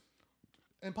 06,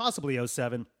 and possibly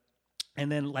 07. And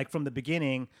then like from the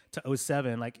beginning to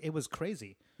 07, like it was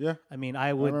crazy. Yeah. I mean,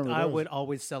 I would remember those. would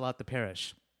always sell out the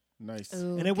parish. Nice.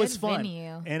 Ooh, And it was good fun.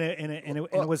 venue. And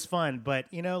it was fun, but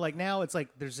like now it's like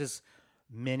there's just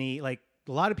many like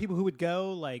a lot of people who would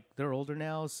go, like they're older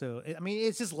now, so I mean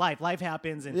it's just life. Life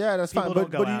happens, and Yeah, that's people fine.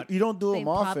 don't But, go but out. you don't do They them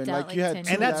often. popped out Like like you had 10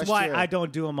 two And that's last why year. I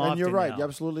don't do them often. And you're right. now. You're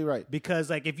absolutely right. Because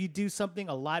like if you do something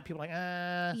a lot, people are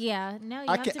like Yeah, no, you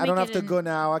I have can. to I don't make have it to in- go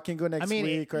now. I can go next mean,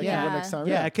 week, or I can yeah. go next time.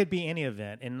 yeah, it could be any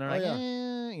event, and they're like,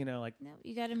 yeah. like No,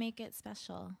 you got to make it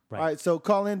special. right. All right, so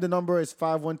call in. The number is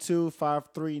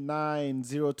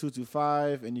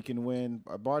 512-539-0225, and you can win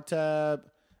a bar tab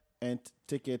and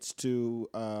tickets to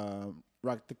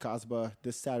Rock the Casbah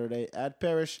this Saturday at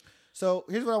Parish. So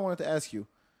here's what I wanted to ask you.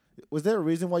 Was there a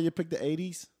reason why you picked the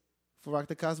 80s for Rock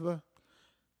the Casbah?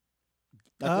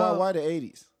 Like, why the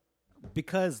 80s?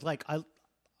 Because like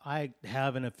I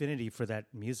have an affinity for that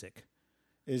music.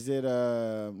 Is it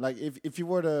like if you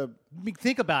were to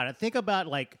Think about it. Think about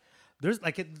like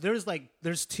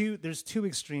there's two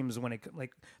extremes when it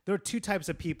like there are two types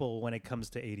of people when it comes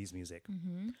to 80s music.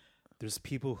 Mm-hmm. There's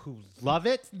people who love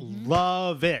it.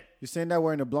 You're saying that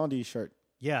wearing a Blondie shirt?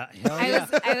 Yeah, hell yeah.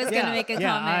 I was gonna make a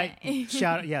comment.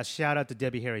 Shout out to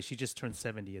Debbie Harry. She just turned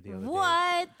 70 the other day.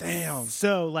 What? Damn.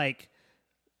 So like,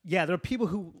 yeah, there are people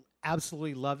who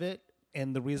absolutely love it,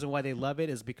 and the reason why they love it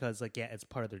is because like, yeah, it's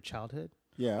part of their childhood.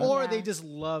 Yeah. Or Yeah. they just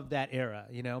love that era,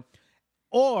 you know.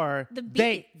 Or The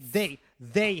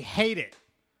they hate it.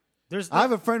 I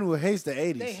have a friend who hates the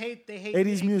 80s. They hate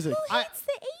 80s music. Who hates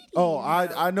the 80s? Oh,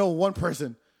 I know one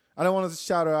person. I don't want to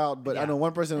shout her out, but I know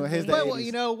one person who hates the 80s. But well,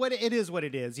 you know what? It is what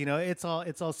it is. You know, it's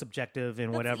all subjective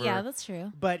and whatever. Yeah, that's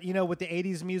true. But you know, with the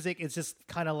 '80s music, it's just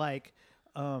kind of like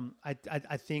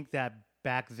I think that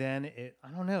back then, I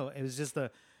don't know, it was just an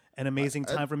amazing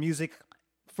time for music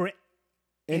for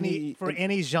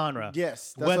any genre.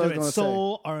 Yes, that's what I whether was gonna it's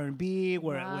soul, R&B,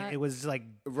 where Rock. it was like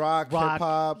rock, hip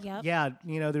hop. Yep. yeah,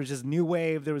 you know, there was just new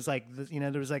wave. There was like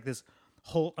there was like this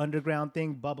whole underground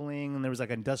thing bubbling, and there was like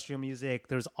industrial music.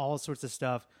 There's all sorts of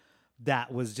stuff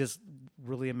that was just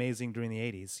really amazing during the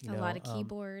 80s. A lot of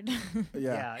keyboard. Yeah.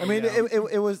 Yeah, I mean, you know.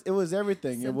 it was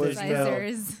everything. It was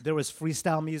Synthesizers. there was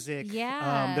freestyle music.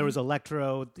 Yeah. There was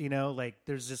electro. You know, like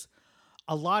there's just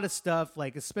a lot of stuff.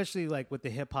 Like especially like with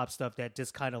the hip hop stuff that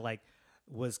just kind of like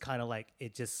was kind of like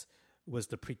it just was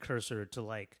the precursor to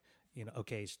like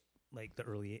like the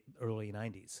early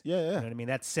 90s. Yeah. You know what I mean?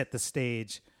 That set the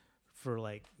stage for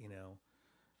like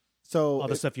so all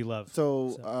the stuff you love.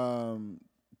 So,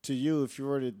 to you, if you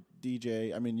were to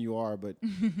DJ, I mean, you are, but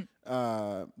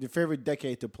your favorite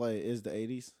decade to play is the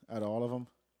 80s out of all of them?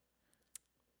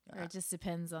 Or it just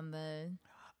depends on the...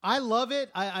 I love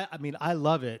it. I mean, I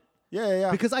love it.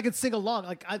 Yeah. Because I can sing along.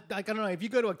 Like I don't know. If you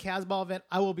go to a Casbah event,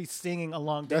 I will be singing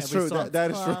along to That's every true. song. That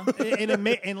is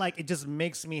true. and like it just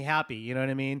makes me happy. You know what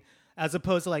I mean? As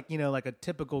opposed to like like a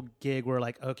typical gig where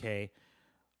like okay,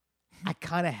 I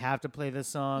kind of have to play this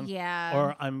song. Yeah.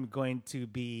 Or I'm going to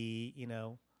be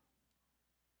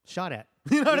shot at.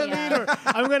 You know what I mean? Or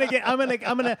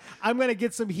I'm gonna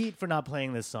get some heat for not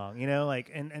playing this song. You know,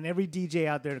 like and every DJ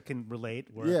out there can relate.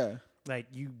 Where, like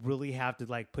you really have to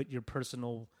like put your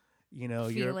personal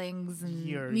feelings and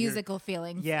your musical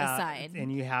feelings aside.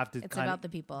 and you have to. It's about the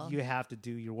people. You have to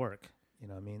do your work. You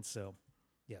know what I mean? So,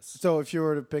 yes. So if you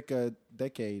were to pick a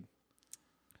decade,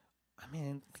 I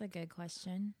mean, That's a good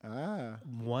question.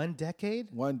 one decade,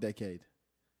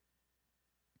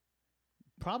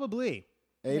 probably.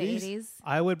 80s. The 80s.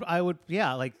 I would,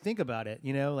 yeah. Like think about it.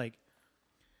 Like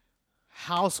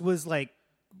house was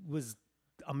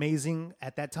amazing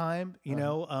at that time. You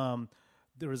know,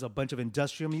 there was a bunch of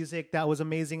industrial music that was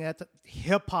amazing.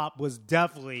 Hip hop was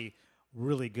definitely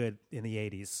really good in the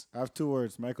 80s. I have two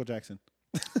words: Michael Jackson.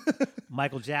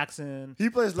 Michael Jackson. He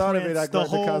plays a lot of it at the the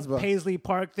whole Casbah. Paisley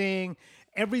Park thing,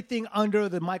 everything under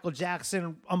the Michael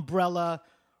Jackson umbrella.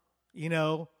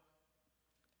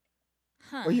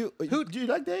 Huh. Do you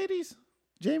like the 80s,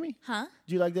 Jamie? Huh?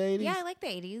 Do you like the 80s? Yeah, I like the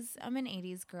 80s. I'm an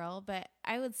 80s girl, but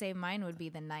I would say mine would be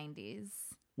the 90s.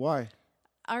 Why?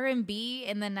 R&B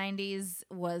in the 90s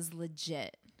was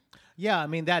legit. Yeah, I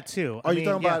mean that too. Are I you mean,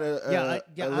 talking about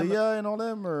Aaliyah and all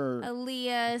them, or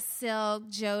Aaliyah, Silk,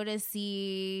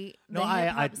 Jodeci, No, the I-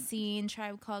 hip hop I- scene,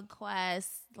 Tribe Called Quest.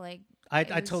 Like I it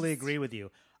was totally just- agree with you.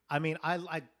 I mean, I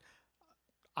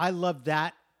love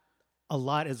that a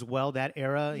lot as well. That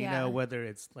era, Yeah. whether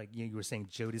it's like you were saying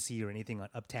Jodeci or anything on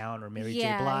Uptown or Mary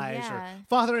Yeah, J. Blige yeah. or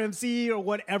Father MC or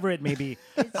whatever it may be.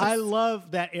 I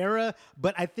love that era,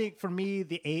 but I think for me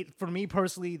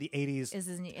personally, the 80s is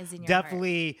in your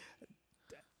definitely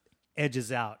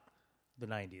edges out the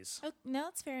 90s. heart. Oh, no,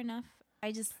 it's fair enough.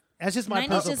 That's just my 90s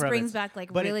personal just preference. brings back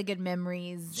like But really good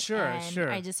memories. Sure, and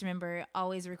sure. I just remember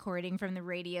always recording from the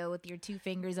radio with your two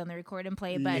fingers on the record and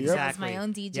play button. Yep. I was my Exactly.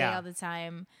 own DJ Yeah. all the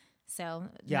time. So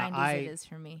Yeah, 90s it is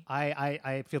for me.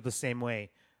 I feel the same way,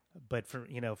 but for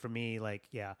me, like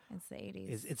It's the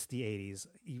 80s. it's the 80s.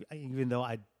 Even though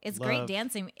It's love, great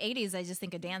dancing. 80s, I just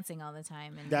think of dancing all the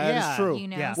time. And that Yeah, is true? you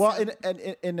know, Yeah. Well,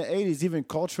 so- in the 80s, even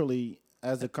culturally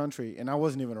as a country, and I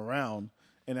wasn't even around,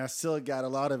 and I still got a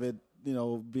lot of it,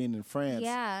 being in France.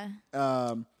 yeah.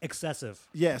 excessive.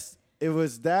 Yes, it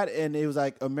was that, and it was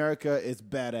like America is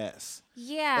badass.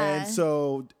 Yeah. And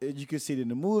so you could see it in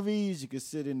the movies. You could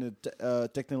see it in the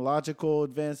technological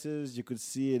advances. You could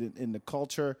see it in the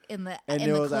culture. In the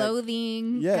was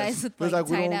clothing. Yes. Guys with It was like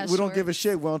we don't give a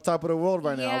shit. We're on top of the world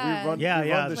right now. Yeah.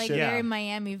 We run this like shit. they're in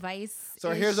Miami Vice.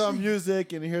 So here's our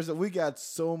music, and we got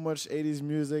so much 80s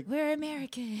music. We're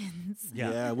Americans.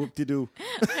 Yeah, whoop-de-doo.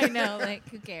 I know, like,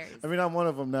 who cares? I mean, I'm one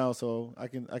of them now, so I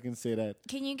can say that.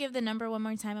 Can you give the number one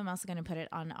more time? I'm also going to put it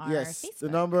on our Yes, Facebook. the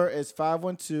number is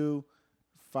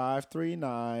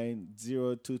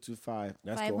 512-539-0225.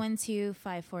 That's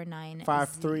 512-549.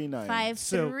 539.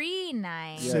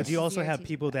 539. So do you also have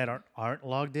people that aren't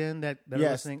logged in that are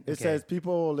listening? It says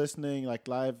people listening like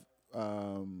live,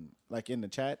 like in the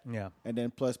chat. Yeah. And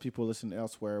then plus people listening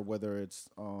elsewhere, whether it's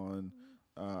on,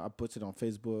 I put it on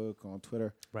Facebook, on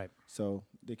Twitter. Right. So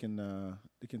they can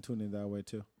tune in that way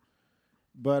too.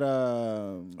 But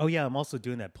oh yeah, I'm also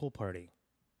doing that pool party.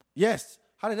 Yes.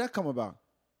 How did that come about?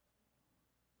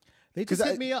 They just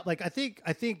hit me up. Like I think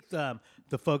the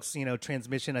folks,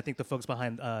 Transmission. I think the folks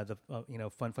behind the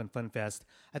Fun Fest.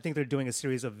 I think they're doing a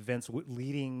series of events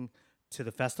leading to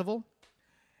the festival,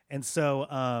 and so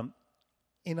a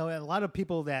lot of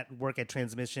people that work at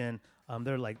Transmission,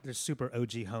 they're super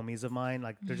OG homies of mine.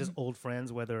 Like they're just old friends,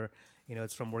 whether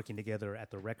it's from working together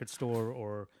at the record store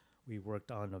or we worked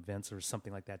on events or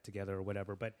something like that together or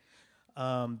whatever. But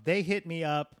they hit me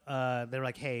up. They're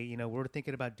like, hey, we're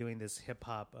thinking about doing this hip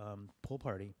hop pool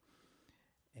party,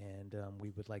 and we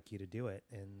would like you to do it,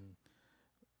 and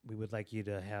we would like you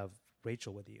to have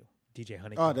Rachel with you, DJ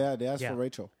Honeycomb. Oh, they asked for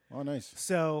Rachel. Oh, nice.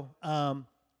 So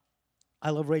I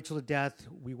love Rachel to death.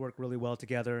 We work really well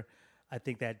together. I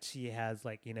think that she has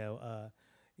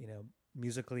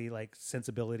musically like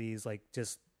sensibilities, like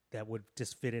just that would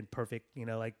just fit in perfect.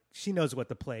 Like she knows what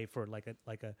to play for like a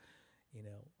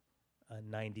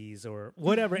 90s or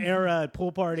whatever era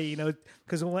pool party,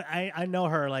 because when I know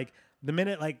her, like the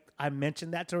minute like I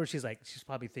mentioned that to her, she's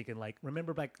probably thinking like,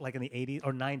 remember like in the 80s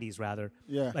or 90s rather,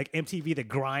 like MTV The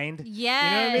Grind, yes, you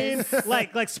know what I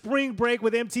mean, like Spring Break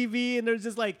with MTV, and there's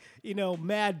just like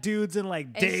mad dudes in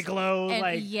like day glow, and,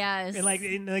 like yes, and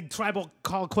like Tribal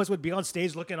Call Quest would be on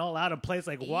stage looking all out of place,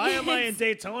 like why am I in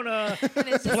Daytona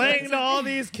playing to all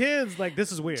these kids? Like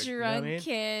this is weird, drunk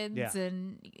kids,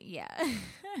 and yeah,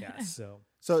 So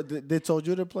they told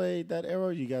you to play that era?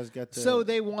 Or you guys got to... So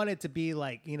they want it to be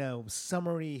like,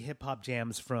 summery hip hop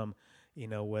jams from,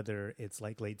 whether it's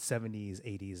like late 70s,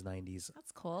 80s, 90s.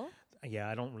 That's cool. Yeah,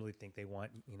 I don't really think they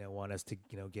want us to,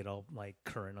 get all like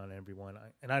current on everyone.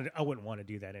 I wouldn't want to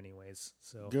do that anyways.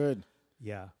 So good.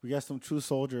 Yeah. We got some true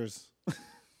soldiers.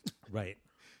 Right.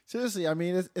 Seriously, I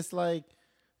mean, it's like,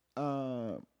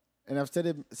 and I've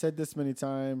said this many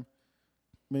times,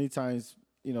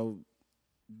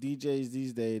 DJs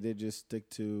these days, they just stick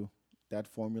to that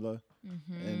formula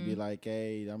and be like,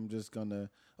 hey, I'm just gonna,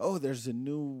 there's a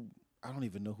new, I don't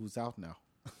even know who's out now.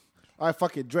 All right,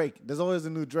 fuck it, Drake. There's always a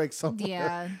new Drake somewhere.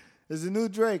 Yeah. There's a new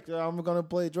Drake. I'm gonna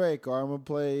play Drake, or I'm gonna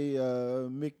play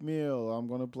Mick Mill. I'm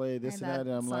gonna play this and that.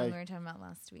 And I'm song like, we were talking about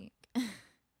last week.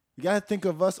 You gotta think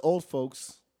of us old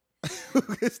folks who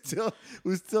still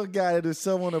got it, who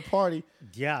still want to party.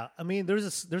 Yeah, I mean,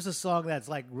 there's a song that's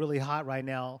like really hot right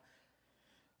now.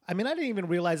 I mean, I didn't even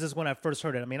realize this when I first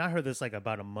heard it. I mean, I heard this like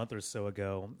about a month or so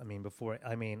ago. I mean,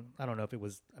 I don't know if it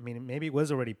was. I mean, maybe it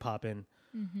was already popping.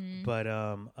 But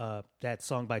that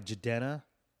song by Jadena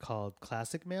called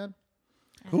 "Classic Man."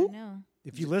 I don't know.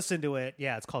 If you listen to it,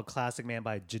 it's called "Classic Man"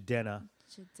 by Jadena.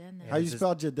 How you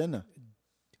spell Jadena?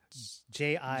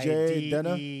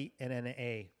 Jidenna.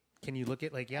 Can you look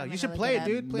it like? Yeah, you should play it,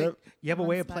 dude. Play. You have a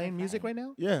way of playing music right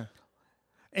now? Yeah.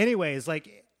 Anyways,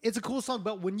 like it's a cool song,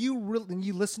 but when you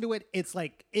listen to it, it's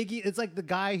like Iggy. It's like the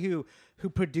guy who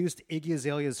produced Iggy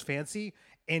Azalea's "Fancy"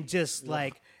 and just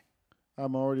like.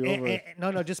 I'm already over it.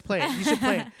 No, just play it. You should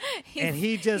play it. And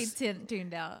he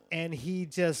tuned out. And he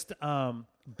just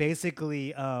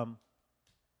basically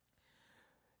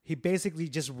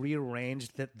just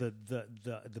rearranged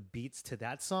the beats to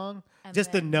that song, and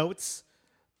just the notes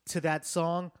to that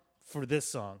song for this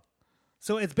song.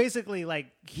 So it's basically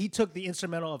like he took the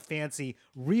instrumental of "Fancy,"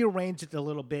 rearranged it a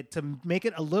little bit to make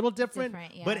it a little different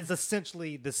yeah. but it's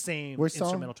essentially the same Which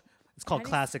instrumental. Song? It's called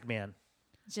 "Classic Man."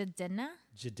 Jadena?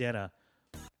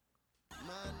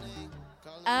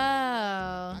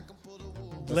 Oh.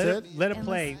 Let it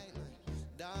play.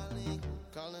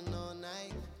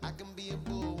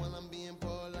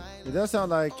 It does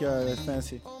sound like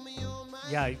Fancy.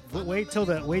 Yeah, wait till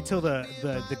the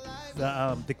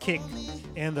kick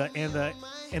and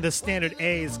the standard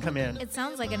A's come in. It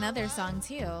sounds like another song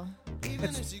too.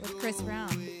 With Chris Brown.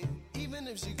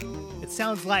 It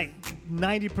sounds like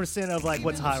 90% of like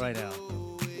what's hot right now.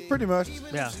 Pretty much.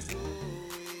 Yeah.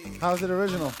 How's it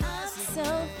original? I'm so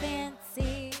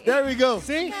fancy. There we go.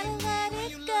 See? Gotta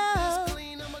let it go.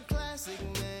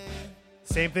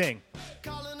 Same thing.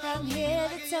 From here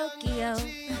to Tokyo.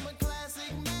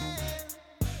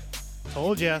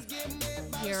 Told ya.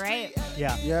 You're right.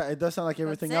 Yeah. Yeah, it does sound like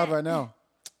everything That's out it. right now.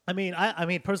 I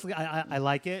mean, personally, I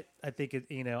like it. I think it.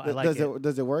 I like does it.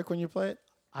 Does it work when you play it?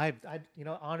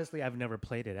 Honestly, I've never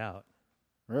played it out.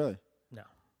 Really? No.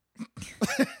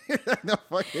 No,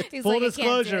 fuck it. He's Full like, I can't do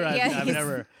disclosure, it. Yeah, I've he's-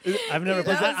 never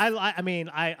played That that. I mean,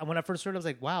 when I first heard it, I was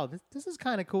like, wow, this is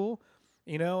kind of cool,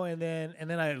 and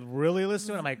then I really listened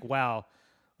to it. I'm like, wow,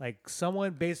 like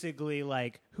someone basically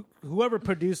like whoever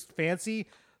produced Fancy,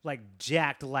 like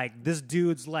jacked like this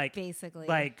dude's like Basically.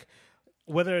 like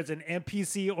whether it's an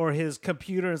MPC or his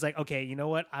computer is like, okay, you know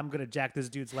what? I'm gonna jack this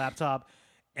dude's laptop,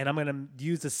 and I'm gonna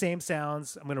use the same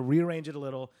sounds. I'm gonna rearrange it a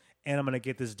little, and I'm gonna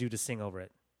get this dude to sing over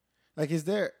it. Like, is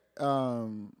there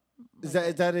is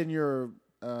that in your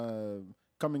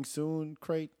coming soon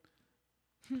crate?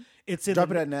 It's in Drop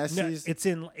the- it at Nasty's?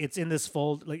 No, it's in this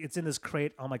fold, like it's in this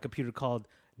crate on my computer called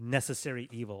Necessary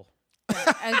Evil.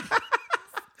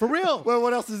 For real. Well,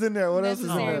 what else is in there? What else is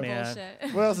in Necessary there? man.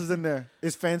 bullshit. What else is in there?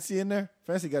 Is Fancy in there?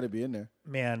 Fancy got to be in there.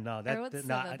 Man, no, Or what's the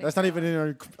nah, other thing? That's not even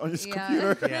in on your Yeah.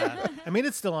 computer. yeah. I mean,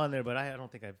 it's still on there, but I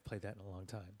don't think I've played that in a long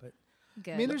time. But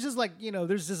Good. I mean, there's just like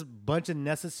there's just a bunch of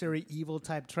Necessary Evil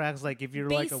type tracks. Like if you're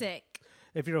Basic.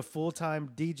 if you're a full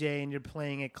time DJ and you're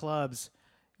playing at clubs,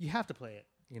 you have to play it.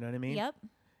 You know what I mean? Yep.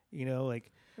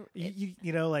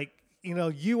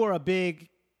 You are a big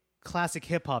classic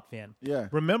hip hop fan. Yeah.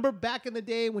 Remember back in the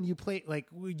day when you played, like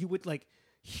you would like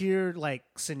hear like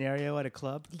Scenario at a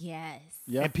club, Yes.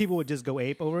 Yeah. and people would just go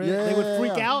ape over it. Yeah, They would yeah,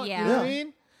 freak yeah. out. Yeah. You know what I Yeah.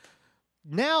 mean?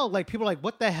 Now, like people are like,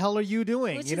 "What the hell are you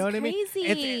doing?" Which you know is what I mean? crazy.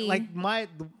 It's like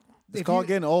It's if called you-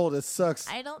 getting old. It sucks.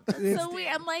 I don't. That's so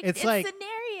weird. I'm like, it's it's like-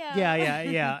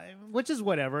 scenario. yeah. Which is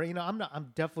whatever.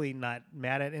 I'm definitely not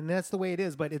mad at it, and that's the way it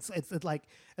is. But it's like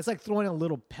throwing a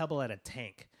little pebble at a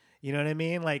tank. You know what I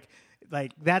mean? Like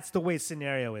that's the way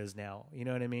Scenario is now. You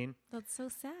know what I mean? That's so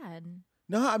sad.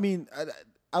 No, I mean,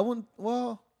 I wouldn't.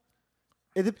 Well,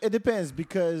 it depends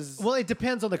because Well, it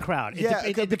depends on the crowd. It, Yeah,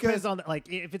 it because- depends on like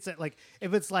if it's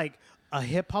like a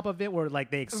hip hop event where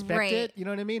like they expect Right. it. You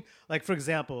know what I mean? Like for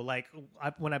example, like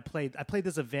when I played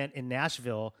this event in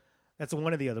Nashville. That's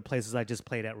one of the other places I just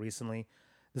played at recently.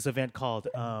 This event called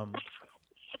hold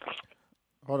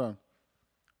on,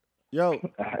 yo,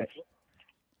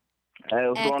 Hey,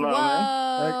 what's going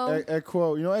on, man?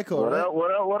 Echo, you know Echo, What right? up?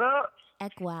 What up? What up?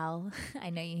 Wow. I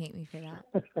know you hate me for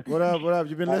that. What up? What up?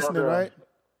 You've been How listening, y'all doing? right?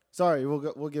 Sorry,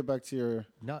 we'll get back to your.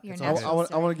 no, You're it's not- all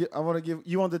good. I want to give.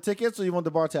 You want the tickets or you want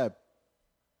the bar tab?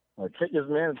 Tickets,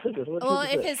 man. Tickets. What Well,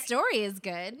 tickets if at? his story is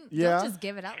good, Yeah. don't just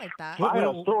give it out like that. What- I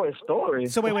have story.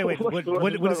 So wait. What story does he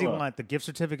you talking about? want? The gift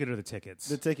certificate or the tickets?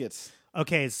 The tickets.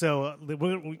 Okay, so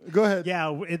Go ahead.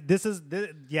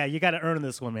 Yeah, you got to earn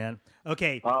this one, man.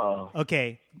 Okay. Uh-oh.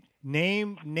 Okay.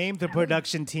 Name the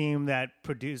production team that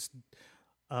produced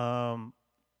Janet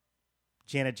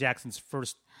Jackson's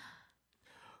first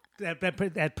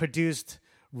that produced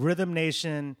Rhythm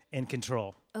Nation and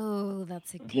Control. Oh,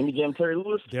 that's a good. Jimmy Jam, Terry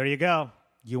Lewis. There you go.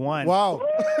 You won. Wow,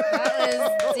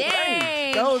 That was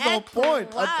dang. that was on Echo,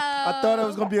 point. wow. I thought it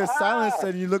was gonna be a silence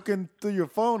and you looking through your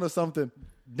phone or something.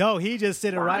 No, he just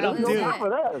said it right up, was dude. it? For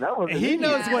that. That was He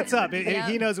knows Yeah. what's up. Yeah.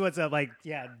 He knows what's up. Like,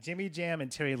 yeah, Jimmy Jam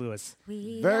and Terry Lewis.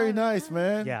 Very nice,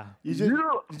 man. Yeah. You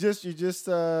just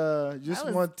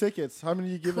was want tickets. How many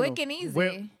you giving Quick them? and easy.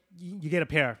 Where you get a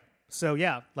pair. So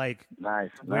yeah, like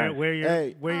nice. wear nice. wear your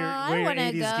Hey. wear your I wear your wanna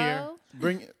 80s gear. go.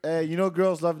 Bring. Hey, you know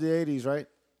girls love the 80s, right?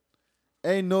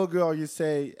 Ain't no girl you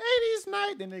say 80s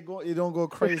night and they don't go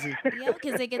crazy. Yeah,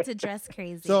 because they get to dress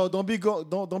crazy. So don't be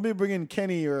bringing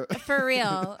Kenny or for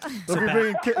real, don't be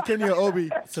bringing Kenny or Obi.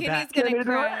 So Kenny's back, gonna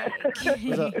cry.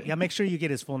 yeah, make sure you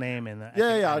get his full name and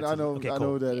Yeah, I know. Okay, I know cool.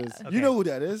 who that is. Okay. You know who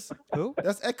that is? Who?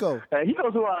 That's Echo. Hey, he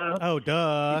knows who I am. Oh,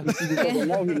 duh. He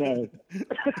knows he knows.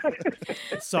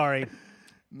 Sorry,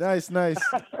 Nice.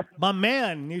 my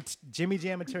man, Jimmy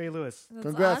Jam and Terry Lewis. That's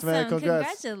Congrats, man. awesome.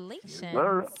 Congrats. Congratulations.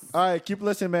 Sir. All right, keep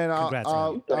listening, man. Congrats,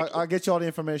 I'll get you all the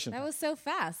information. That was so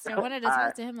fast. I wanted to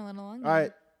talk to him a little longer. All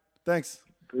right, thanks.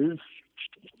 Peace.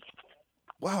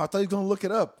 Wow, I thought you were gonna look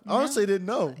it up. I honestly didn't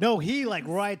know. No, he like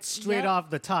right straight Yep. off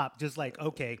the top, just like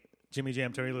okay, Jimmy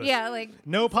Jam, Terry Lewis. Yeah, like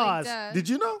No pause. duh. Did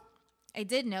you know? I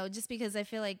did know just because I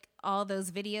feel like all those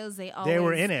videos they always They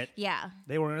were in it. Yeah.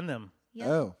 They were in them. Yep.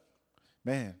 Oh,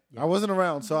 Man, I wasn't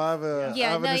around, so I have a Yeah,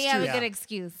 I have no, an you have a excuse. good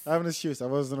excuse. I have an excuse. I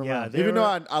wasn't Yeah, around. they Even though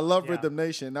were- I love yeah. Rhythm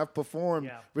Nation. I've performed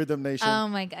Yeah. Rhythm Nation. Oh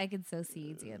my, I could so see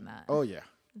you doing that. Oh yeah,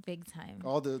 Big time.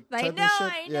 all the I type know, of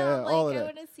shit. I know. Yeah, like, all of I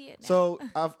that. want to see it now. So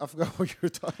I forgot what you were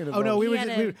talking about. Oh no, we He were had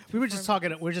just, a we were just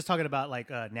talking. We were just talking about like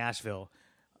Nashville.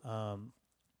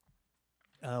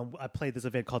 I played this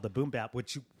event called the Boom Bap,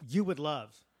 which you would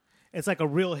love. It's like a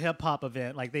real hip hop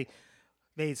event. Like they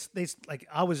like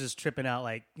I was just tripping out.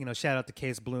 Like shout out to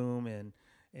Case Bloom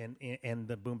and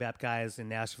the Boom Bap guys in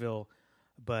Nashville.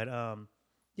 But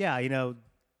yeah,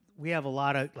 we have a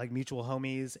lot of like mutual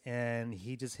homies, and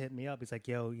he just hit me up. He's like,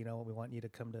 "Yo, we want you to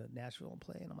come to Nashville and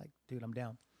play." And I'm like, "Dude, I'm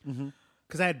down."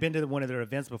 Because I had been to one of their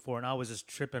events before, and I was just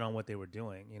tripping on what they were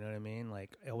doing. You know what I mean?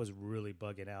 Like, I was really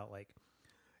bugging out. Like,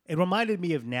 it reminded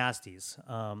me of Nasties,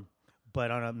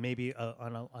 but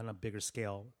on a bigger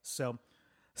scale. So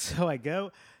I go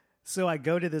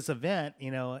to this event,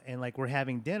 and like we're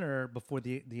having dinner before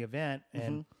the event,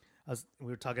 and we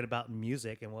were talking about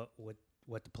music and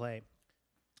what to play,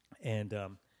 and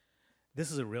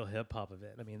this is a real hip hop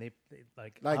event. I mean, they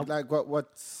like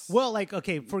what's well, like,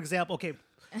 okay, for example,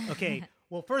 okay.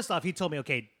 Well, first off, he told me,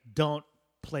 okay, don't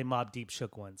play Mobb Deep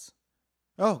Shook Ones.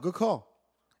 Oh, good call.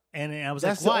 And I was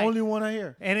That's like, why? the only one I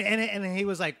hear. And he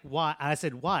was like, why? I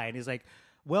said, why? And he's like,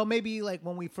 well, maybe like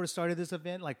when we first started this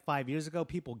event, like 5 years ago,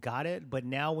 people got it. But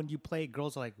now when you play,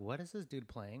 girls are like, what is this dude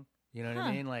playing? You know what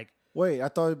I mean? Like, Wait, I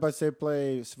thought you were about to say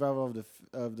play Survival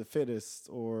of the Fittest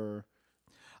or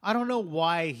I don't know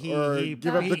why he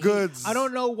Give Up the Goods. I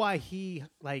don't know why he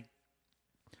like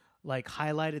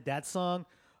highlighted that song,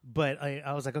 but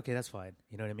I was like, okay, that's fine.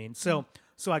 You know what I mean? So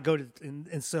I go to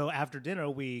and so after dinner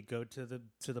we go to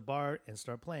the bar and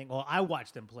start playing. Well, I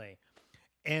watched them play,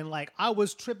 and like I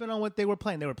was tripping on what they were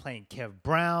playing. They were playing Kev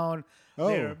Brown.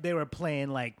 Oh. They were playing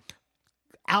like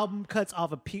album cuts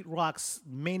off of Pete Rock's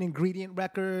Main Ingredient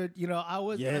record. I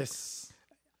was yes.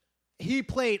 He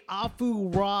played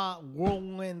Afu Ra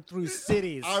Whirlwind Through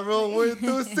Cities. I roll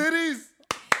through cities.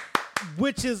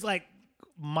 Which is like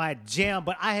my jam,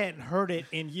 but I hadn't heard it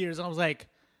in years. I was like,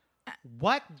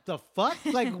 what the fuck?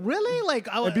 Like, really? Like,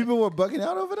 And people were bugging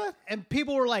out over that? and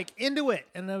people were like into it.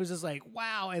 And I was just like,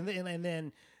 wow. And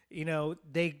then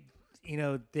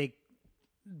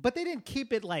but they didn't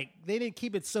keep it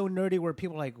so nerdy where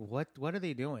people are like, what are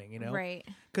they doing? Right.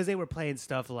 Because they were playing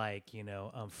stuff like,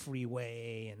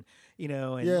 Freeway and,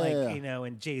 and Yeah, like, yeah.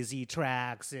 and Jay-Z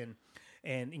tracks and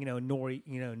Nori,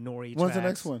 Nori When's tracks. the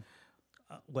next one?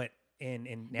 What?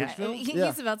 In Nashville? He's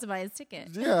Yeah. about to buy his ticket.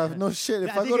 Yeah, no shit.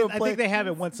 If I, I go to a think play, they have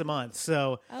it once a month.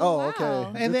 So Oh, wow.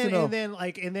 okay. and Good to know.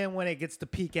 then when it gets to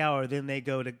peak hour, then they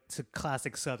go to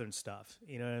classic Southern stuff.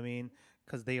 You know what I mean?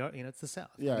 Because they are, it's the South.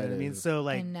 Yeah, you know it what I mean. is. So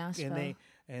like, In Nashville.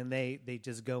 and they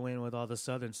just go in with all the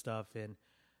Southern stuff, and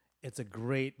it's a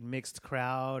great mixed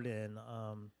crowd, and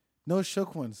No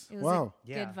shook ones. It was Wow.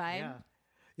 Good vibe. Yeah.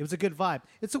 It was a good vibe.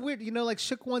 It's a weird, like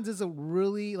Shook Ones is a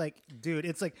really like, dude,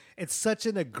 it's like, it's such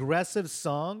an aggressive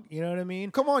song. You know what I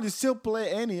mean? Come on, you still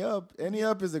play Annie Up. Annie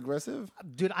Up is aggressive.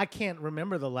 Dude, I can't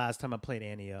remember the last time I played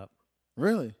Annie Up.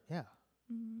 Really? Yeah.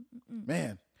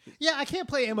 Man. Yeah, I can't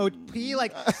play MOP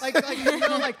like I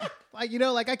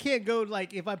can't go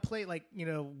like if I play like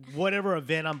whatever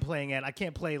event I'm playing at, I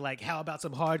can't play like How About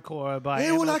Some Hardcore by Hey,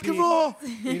 MOP. well, I can roll.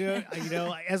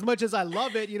 Like, as much as I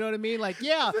love it, you know what I mean? Like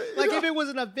like if it was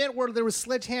an event where there was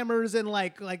sledgehammers and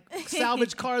like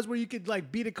salvage cars where you could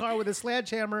like beat a car with a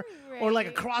sledgehammer, or like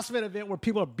a CrossFit event where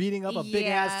people are beating up a big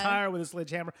ass Yeah. tire with a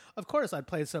sledgehammer. Of course, I'd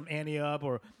play some Annie Up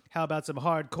or How About Some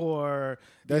Hardcore.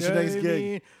 That's You your know next what I gig.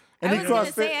 mean? Any I was gonna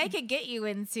CrossFit? say I could get you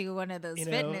into one of those You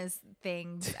know? fitness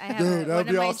things. I have Dude, one that'd of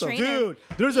be my awesome. trainers. Dude,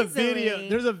 there's a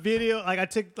easily. video. Like I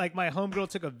took, like my homegirl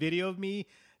took a video of me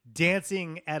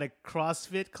dancing at a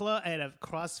CrossFit club, at a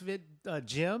CrossFit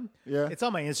gym. Yeah. It's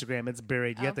on my Instagram. It's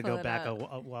buried. You I'll have to pull go it back a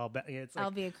up. while back. Yeah, it's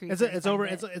I'll be a creeper It's, to it's over.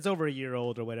 find it. It's over a year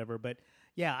old or whatever. But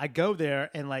yeah, I go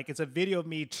there and like it's a video of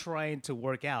me trying to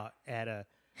work out at a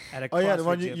Oh, yeah, the CrossFit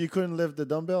one gym. you couldn't lift the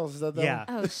dumbbells? Is that the Yeah.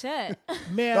 one? Oh shit!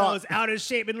 Man, No. I was out of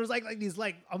shape, and there was like these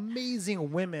like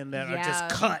amazing women that are just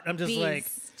cut. I'm just like,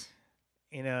 beast.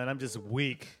 and I'm just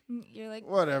weak, You're like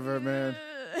Whatever, man.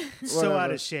 so Whatever.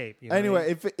 out of shape. You know what I Anyway,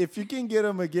 mean? if you can get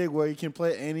him a gig where you can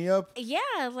play Annie Up, yeah,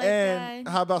 like and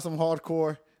how about some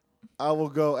hardcore, I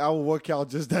will work out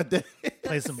just that day.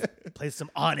 play some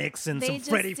Onyx and They some just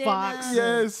Freddie did, Fox.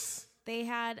 Yes. they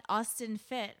had Austin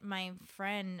Fit. My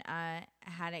friend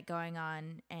had it going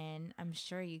on, and I'm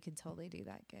sure you could totally do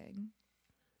that gig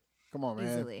Come on, man.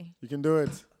 easily. You can do it.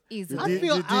 Easily. I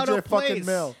feel You're out DJ of fucking place.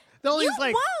 Mel. The only You is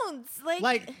like won't.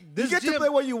 Like You this get gym. to play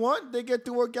what you want. They get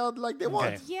to work out like they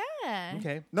want. yeah.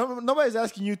 Okay, No, nobody's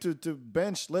asking you to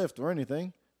bench lift or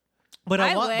anything. but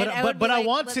I want, would. I would but be I like,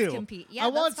 want let's to. compete. Yeah, I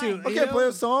want that's to. fine. you Okay, know? play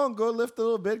a song, go lift a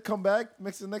little bit, come back,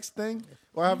 mix the next thing,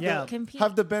 or have Yeah. Compete.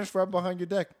 have the bench right behind your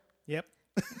deck. Yep.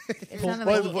 It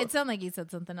sounded, like you said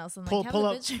something else. I'm Pull like, pull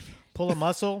have up, the bitch- pull a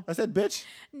muscle. I said, bitch.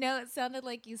 No, it sounded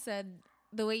like you said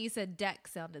the way you said deck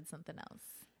sounded something else.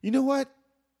 You know what?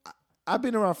 I've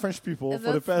been around French people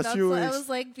for the past That's few what I weeks, was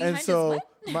like, and behind his so what?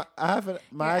 my Your accent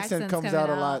accent's comes coming out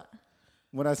a out. lot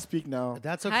when I speak now.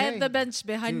 That's I okay. have the bench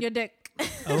behind your dick.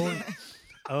 Own.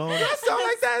 I sound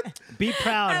like that. Be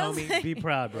proud, I was homie. like- Be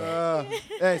proud, bro.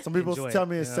 Hey, some people Enjoy tell it,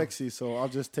 me it's you know? sexy, so I'll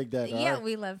just take that. Yeah, alright?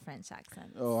 we love French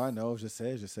accents. Oh, I know. Je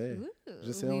sais. Ooh, Je sais,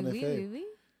 oui, en oui, effet. oui, oui.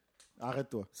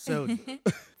 Arrête-toi. So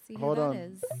See Hold who on. that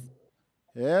is.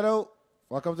 Hello.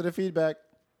 Welcome to the feedback.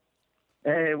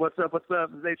 Hey, what's up? What's up?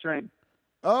 It's A-Train.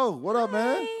 Oh, what up,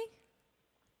 man? Hi.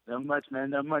 Not much,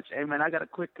 man. Not much. Hey, man, I got a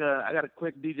quick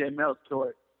DJ Mel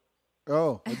story.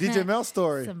 Oh, a DJ Mel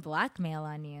story. Some blackmail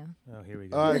on you. oh, here we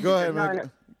go. All right, go ahead, No,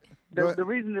 man. Go ahead. The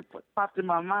reason it popped in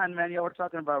my mind, man, y'all were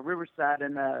talking about Riverside,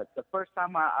 and the first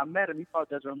time I met him, he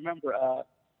probably doesn't remember.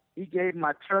 He gave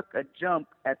my truck a jump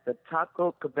at the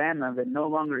Taco Cabana that no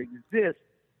longer exists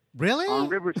Really? on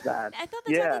Riverside. I thought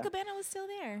the yeah. Taco Cabana was still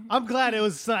there. I'm glad it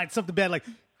was like something bad. Like,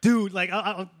 dude, like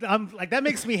I'm like that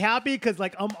makes me happy because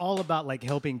like I'm all about like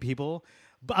helping people.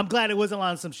 But I'm glad it wasn't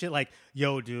on some shit like,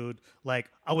 yo, dude, like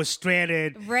I was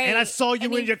stranded Right. and I saw you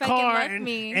And in you your fucking car left and,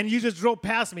 me. and you just drove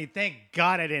past me. Thank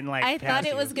God I didn't like. I pass thought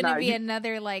it you. was going to Nah, be you-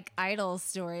 another like idol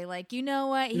story. Like, you know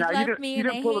what? He Nah, you left didn't- me you and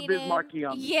didn't I pull a hated Biz Markie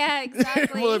on me. Yeah,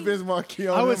 exactly. Well, Biz Markie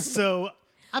on I him. was so.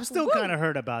 I'm still kind of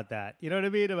hurt about that. You know what I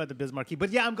mean about the Biz Markie.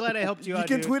 But yeah, I'm glad I helped you You out.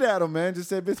 can dude. tweet at him, man. Just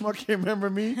say, Biz Markie, remember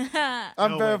me?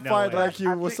 I'm No way, verified no way. like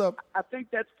you. What's up? I think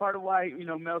that's part of why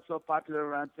Mel's so popular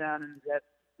around town, and that's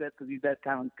because he's that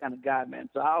kind of guy, man.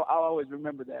 So I'll always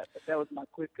remember that. But that was my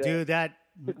quick Dude, that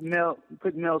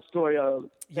quick Mel story. Yeah,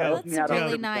 That helped That's me out on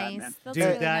really Riverside, nice. man. That's dude,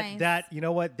 really that nice. that you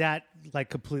know what that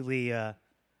like completely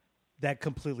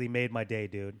made my day,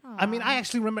 dude. I mean, I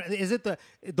actually remember. Is it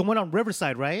the one on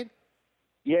Riverside, right?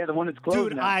 Yeah, the one that's closed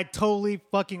Dude, now. I totally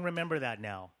fucking remember that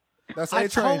now. That's I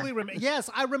A-Train. totally remember. Yes,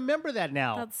 I remember that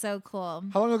now. That's so cool.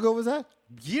 How long ago was that?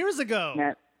 Years ago.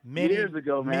 Man, years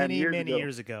ago, man. Many, Years many ago.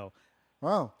 years ago.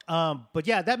 Wow. But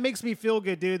yeah, that makes me feel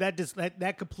good, dude.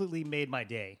 That completely made my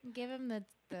day. Give him the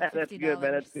That's $50. good,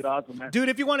 man. That's good. Awesome, man. Dude,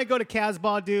 if you want to go to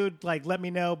Casbah, dude, like let me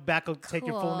know. Back will take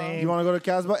your full Cool. name. You want to go to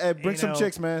Casbah? Hey, bring You some know.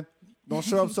 chicks, man. Don't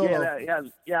show up solo. Yeah, I'll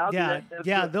do yeah, that. That's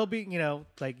yeah, good. they'll be,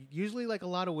 like usually like a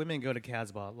lot of women go to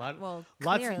Casbah. Well,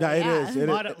 lots, clearly. Yeah, it Yeah. is. It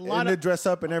Lot is. of- lot And they of- dress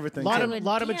up and everything. lot too. of-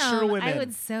 lot of mature women. I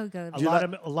would so go a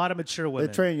there. lot of mature They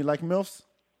women. train you like MILFs?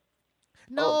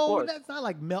 No, of course. that's not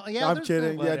like milk. Yeah, I'm there's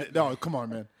kidding. no- Yeah, no, come on,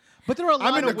 man. but there are a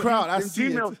lot I'm in of the crowd. I Them see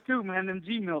G-Milfs it. too, man. Them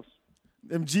G-Milfs.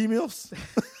 Them G-MILFs?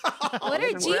 What are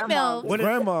Grandma. Gmails? What is-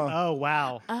 Grandma. Oh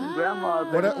wow.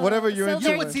 Grandma. Whatever you're So into.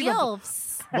 they're with. gilfs.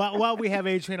 while we have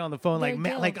A-Train on the phone, like They're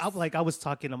man, gilfs. I was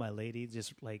talking to my lady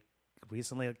just like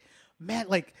recently, like man,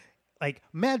 like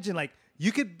imagine like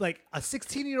you could like a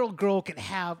 16-year-old girl could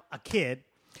have a kid.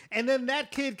 And then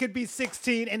that kid could be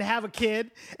 16 and have a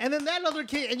kid. And then that other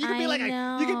kid, and you could be I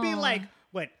like, you could be know. like,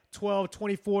 what, 12,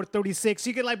 24, 36.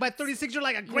 You could like, by 36, you're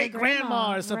like a great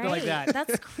grandma or something like Right. that.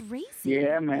 That's crazy.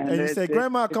 Yeah, man. And you It's- say, it's-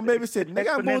 Grandma, come babysit.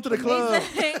 Nigga, I'm going to the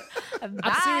exponential, club.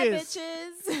 Bye, serious.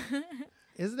 bitches.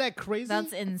 Isn't that crazy?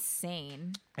 That's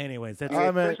insane. Anyways, that's All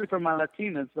right, man. Especially for my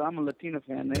Latinas. So I'm a Latina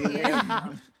fan.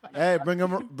 Hey, bring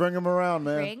them around,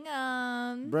 man. Bring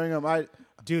 'em. Bring them.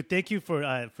 dude. Thank you for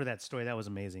that story. That was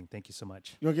amazing. Thank you so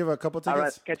much. You want to give her a couple All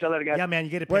tickets? right. Catch y'all later, guys. Yeah, man,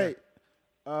 you get a pair. Wait.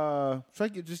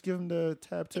 Should I just give him the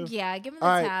tab, too? Yeah, give him the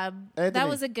All right, tab. Anthony. That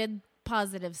was a good,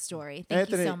 positive story. Thank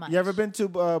Anthony, you so much. you ever been to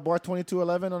Bar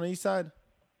 2211 on the east side?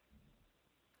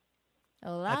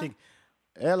 Hola? I think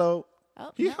Hello.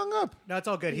 Oh, He no. hung up. no, it's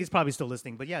all good. He's probably still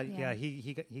listening, but yeah, Yeah.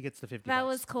 he gets the 50. That bucks.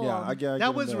 was cool. Yeah, I give That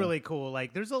him was the- really cool.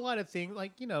 Like, there's a lot of things,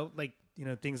 like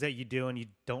things that you do and you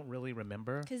don't really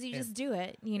remember Because you And- just do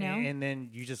it, you know? and then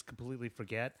you just completely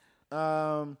forget.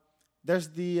 There's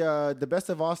the Best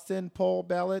of Austin poll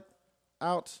ballot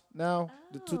out now,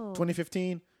 the Oh.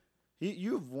 2015.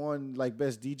 You've won like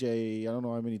best DJ. I don't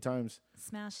know how many times.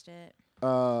 Smashed it.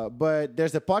 But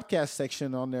there's a podcast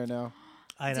section on there now.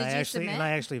 And Did I you actually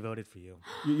submit? voted for you.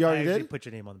 You I already actually did? put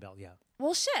your name on the ballot. Yeah,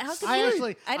 Well, shit. How could I you?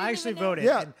 actually didn't even know. voted.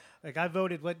 Yeah. And, like I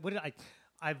voted. What did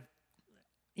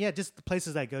Yeah, just the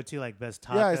places I go to, like best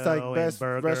taco. Yeah, it's like and best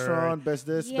burger, restaurant, best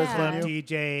this, best Yeah. club venue.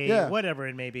 DJ, Yeah. whatever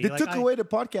it may be. They Like, took away the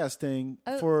podcast thing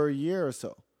Oh. for a year or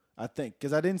so. I think,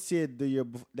 because I didn't see it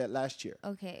that last year.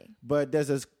 Okay. But there's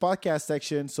this podcast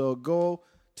section, so go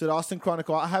to the Austin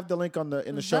Chronicle. I have the link in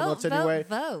the show notes anyway.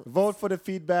 Vote for the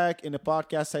feedback in the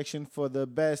podcast section for the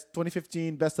best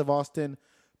 2015 Best of Austin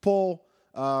poll.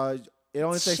 It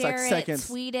only takes Share like seconds.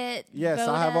 Tweet it. Yes,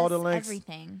 vote I have all the us, links.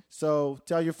 Everything. So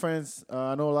tell your friends.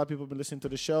 I know a lot of people have been listening to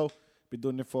the show. Been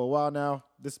doing it for a while now.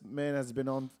 This man has been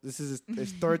on. This is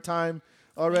his third time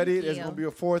already. Thank There's you. going to be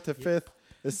a fourth, a fifth,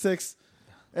 a sixth,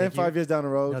 and 5 years down the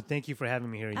road. No, thank you for having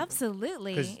me here.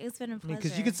 Absolutely. 'Cause- It's been a pleasure.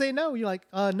 Because you could say no. You're like,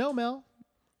 no, Mel.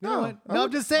 You know No, what? I No, would-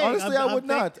 I'm just saying. honestly, I would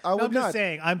not. I would I'm just not.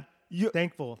 saying. I'm You-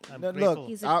 thankful. I'm Now, grateful. look,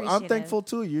 He's I'm appreciative. thankful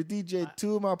too. You DJ'd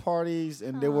two of my parties,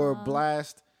 and they were a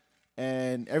blast.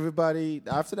 And everybody,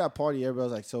 after that party, everybody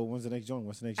was like, "So when's the next joint?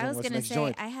 What's the next I joint? was What's the going to next say,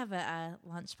 joint?" I have a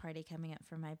launch party coming up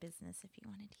for my business if you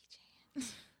want to DJ.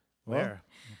 Where? Where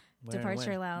and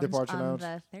Departure when? Lounge Departure on Lounge.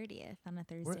 the 30th on a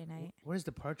Thursday night. Where's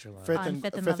Departure Lounge? Fifth On and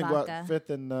Fifth and Fifth and Lavaca. Fifth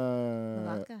and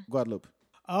Lavaca. Guadalupe.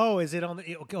 Oh, is it on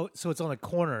the? Okay, so it's on the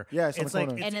corner. Yeah, it's on the like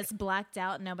corner. And it's blacked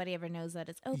out. Nobody ever knows that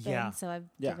it's open. Yeah. So I've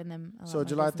Yeah. given them a lot So more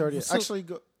July business. 30th. Actually,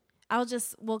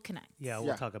 We'll connect. Yeah, we'll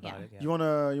Yeah. talk about Yeah. it. Yeah.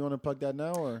 you wanna plug that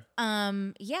now or?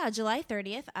 Yeah, July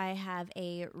 30th, I have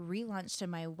a relaunch to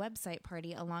my website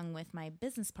party along with my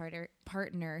business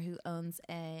partner who owns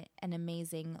an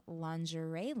amazing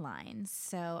lingerie line.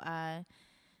 So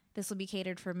this will be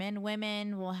catered for men,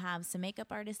 women. We'll have some makeup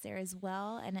artists there as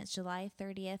well. And it's July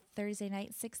 30th, Thursday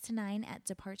night, 6 to 9 at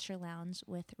Departure Lounge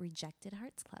with Rejected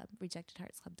Hearts Club,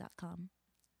 rejectedheartsclub.com.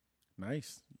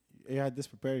 Nice. You had this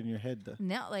prepared in your head, though.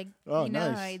 No, like, Oh, you know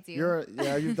nice. how I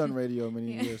do. You've done radio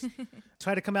many years.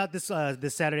 Try to come out this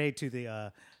Saturday to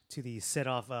the set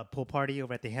off pool party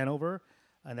over at the Hanover,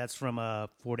 and that's from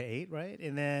 4 to 8, right?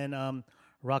 And then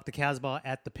Rock the Casbah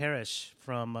at the Parish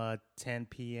from 10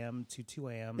 p.m. to 2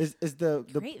 a.m. Is the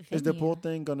Great is the venue. pool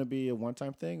thing gonna be a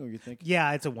one-time thing, or you think?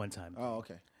 Yeah, it's a one time. Oh,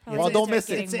 okay. Probably Well, to don't start miss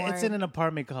it. getting It's in an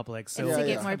apartment complex, so It's to Yeah,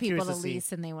 get yeah. more I'm people curious to see.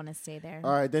 lease and they want to stay there.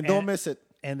 All right, then don't And- miss it.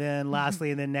 And then lastly,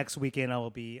 and then next weekend I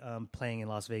will be playing in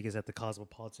Las Vegas at the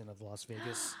Cosmopolitan of Las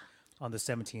Vegas on the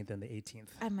 17th and the 18th.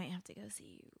 I might have to go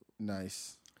see you.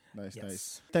 Nice. Nice.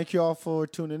 Yes. Thank you all for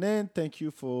tuning in. Thank you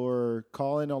for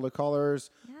calling, all the callers.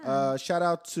 Yeah. Shout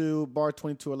out to Bar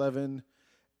 2211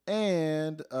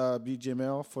 and DJ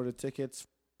Mel for the tickets.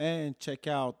 And check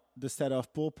out the Set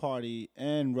Off Pool Party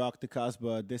and Rock the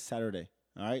Casbah this Saturday.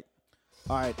 All right?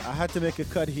 All right. I had to make a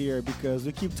cut here because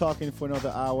we keep talking for another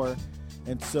hour.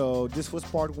 And so this was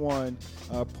part one.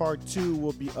 Part two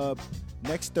will be up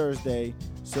next Thursday.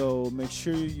 So make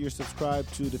sure you're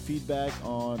subscribed to the feedback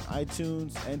on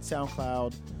iTunes and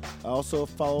SoundCloud. Also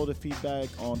follow the feedback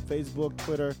on Facebook,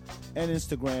 Twitter, and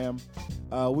Instagram.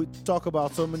 We talk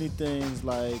about so many things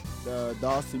like the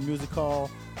Austin Music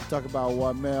Hall. We talk about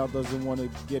why Mel doesn't want to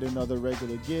get another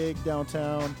regular gig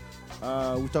downtown.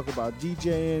 We talk about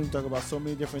DJing. We talk about so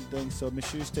many different things. So make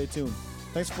sure you stay tuned.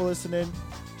 Thanks for listening.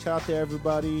 Shout out to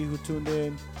everybody who tuned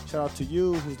in. Shout out to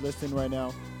you who's listening right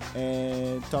now.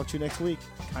 And talk to you next week.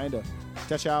 Kinda.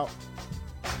 Ciao, ciao.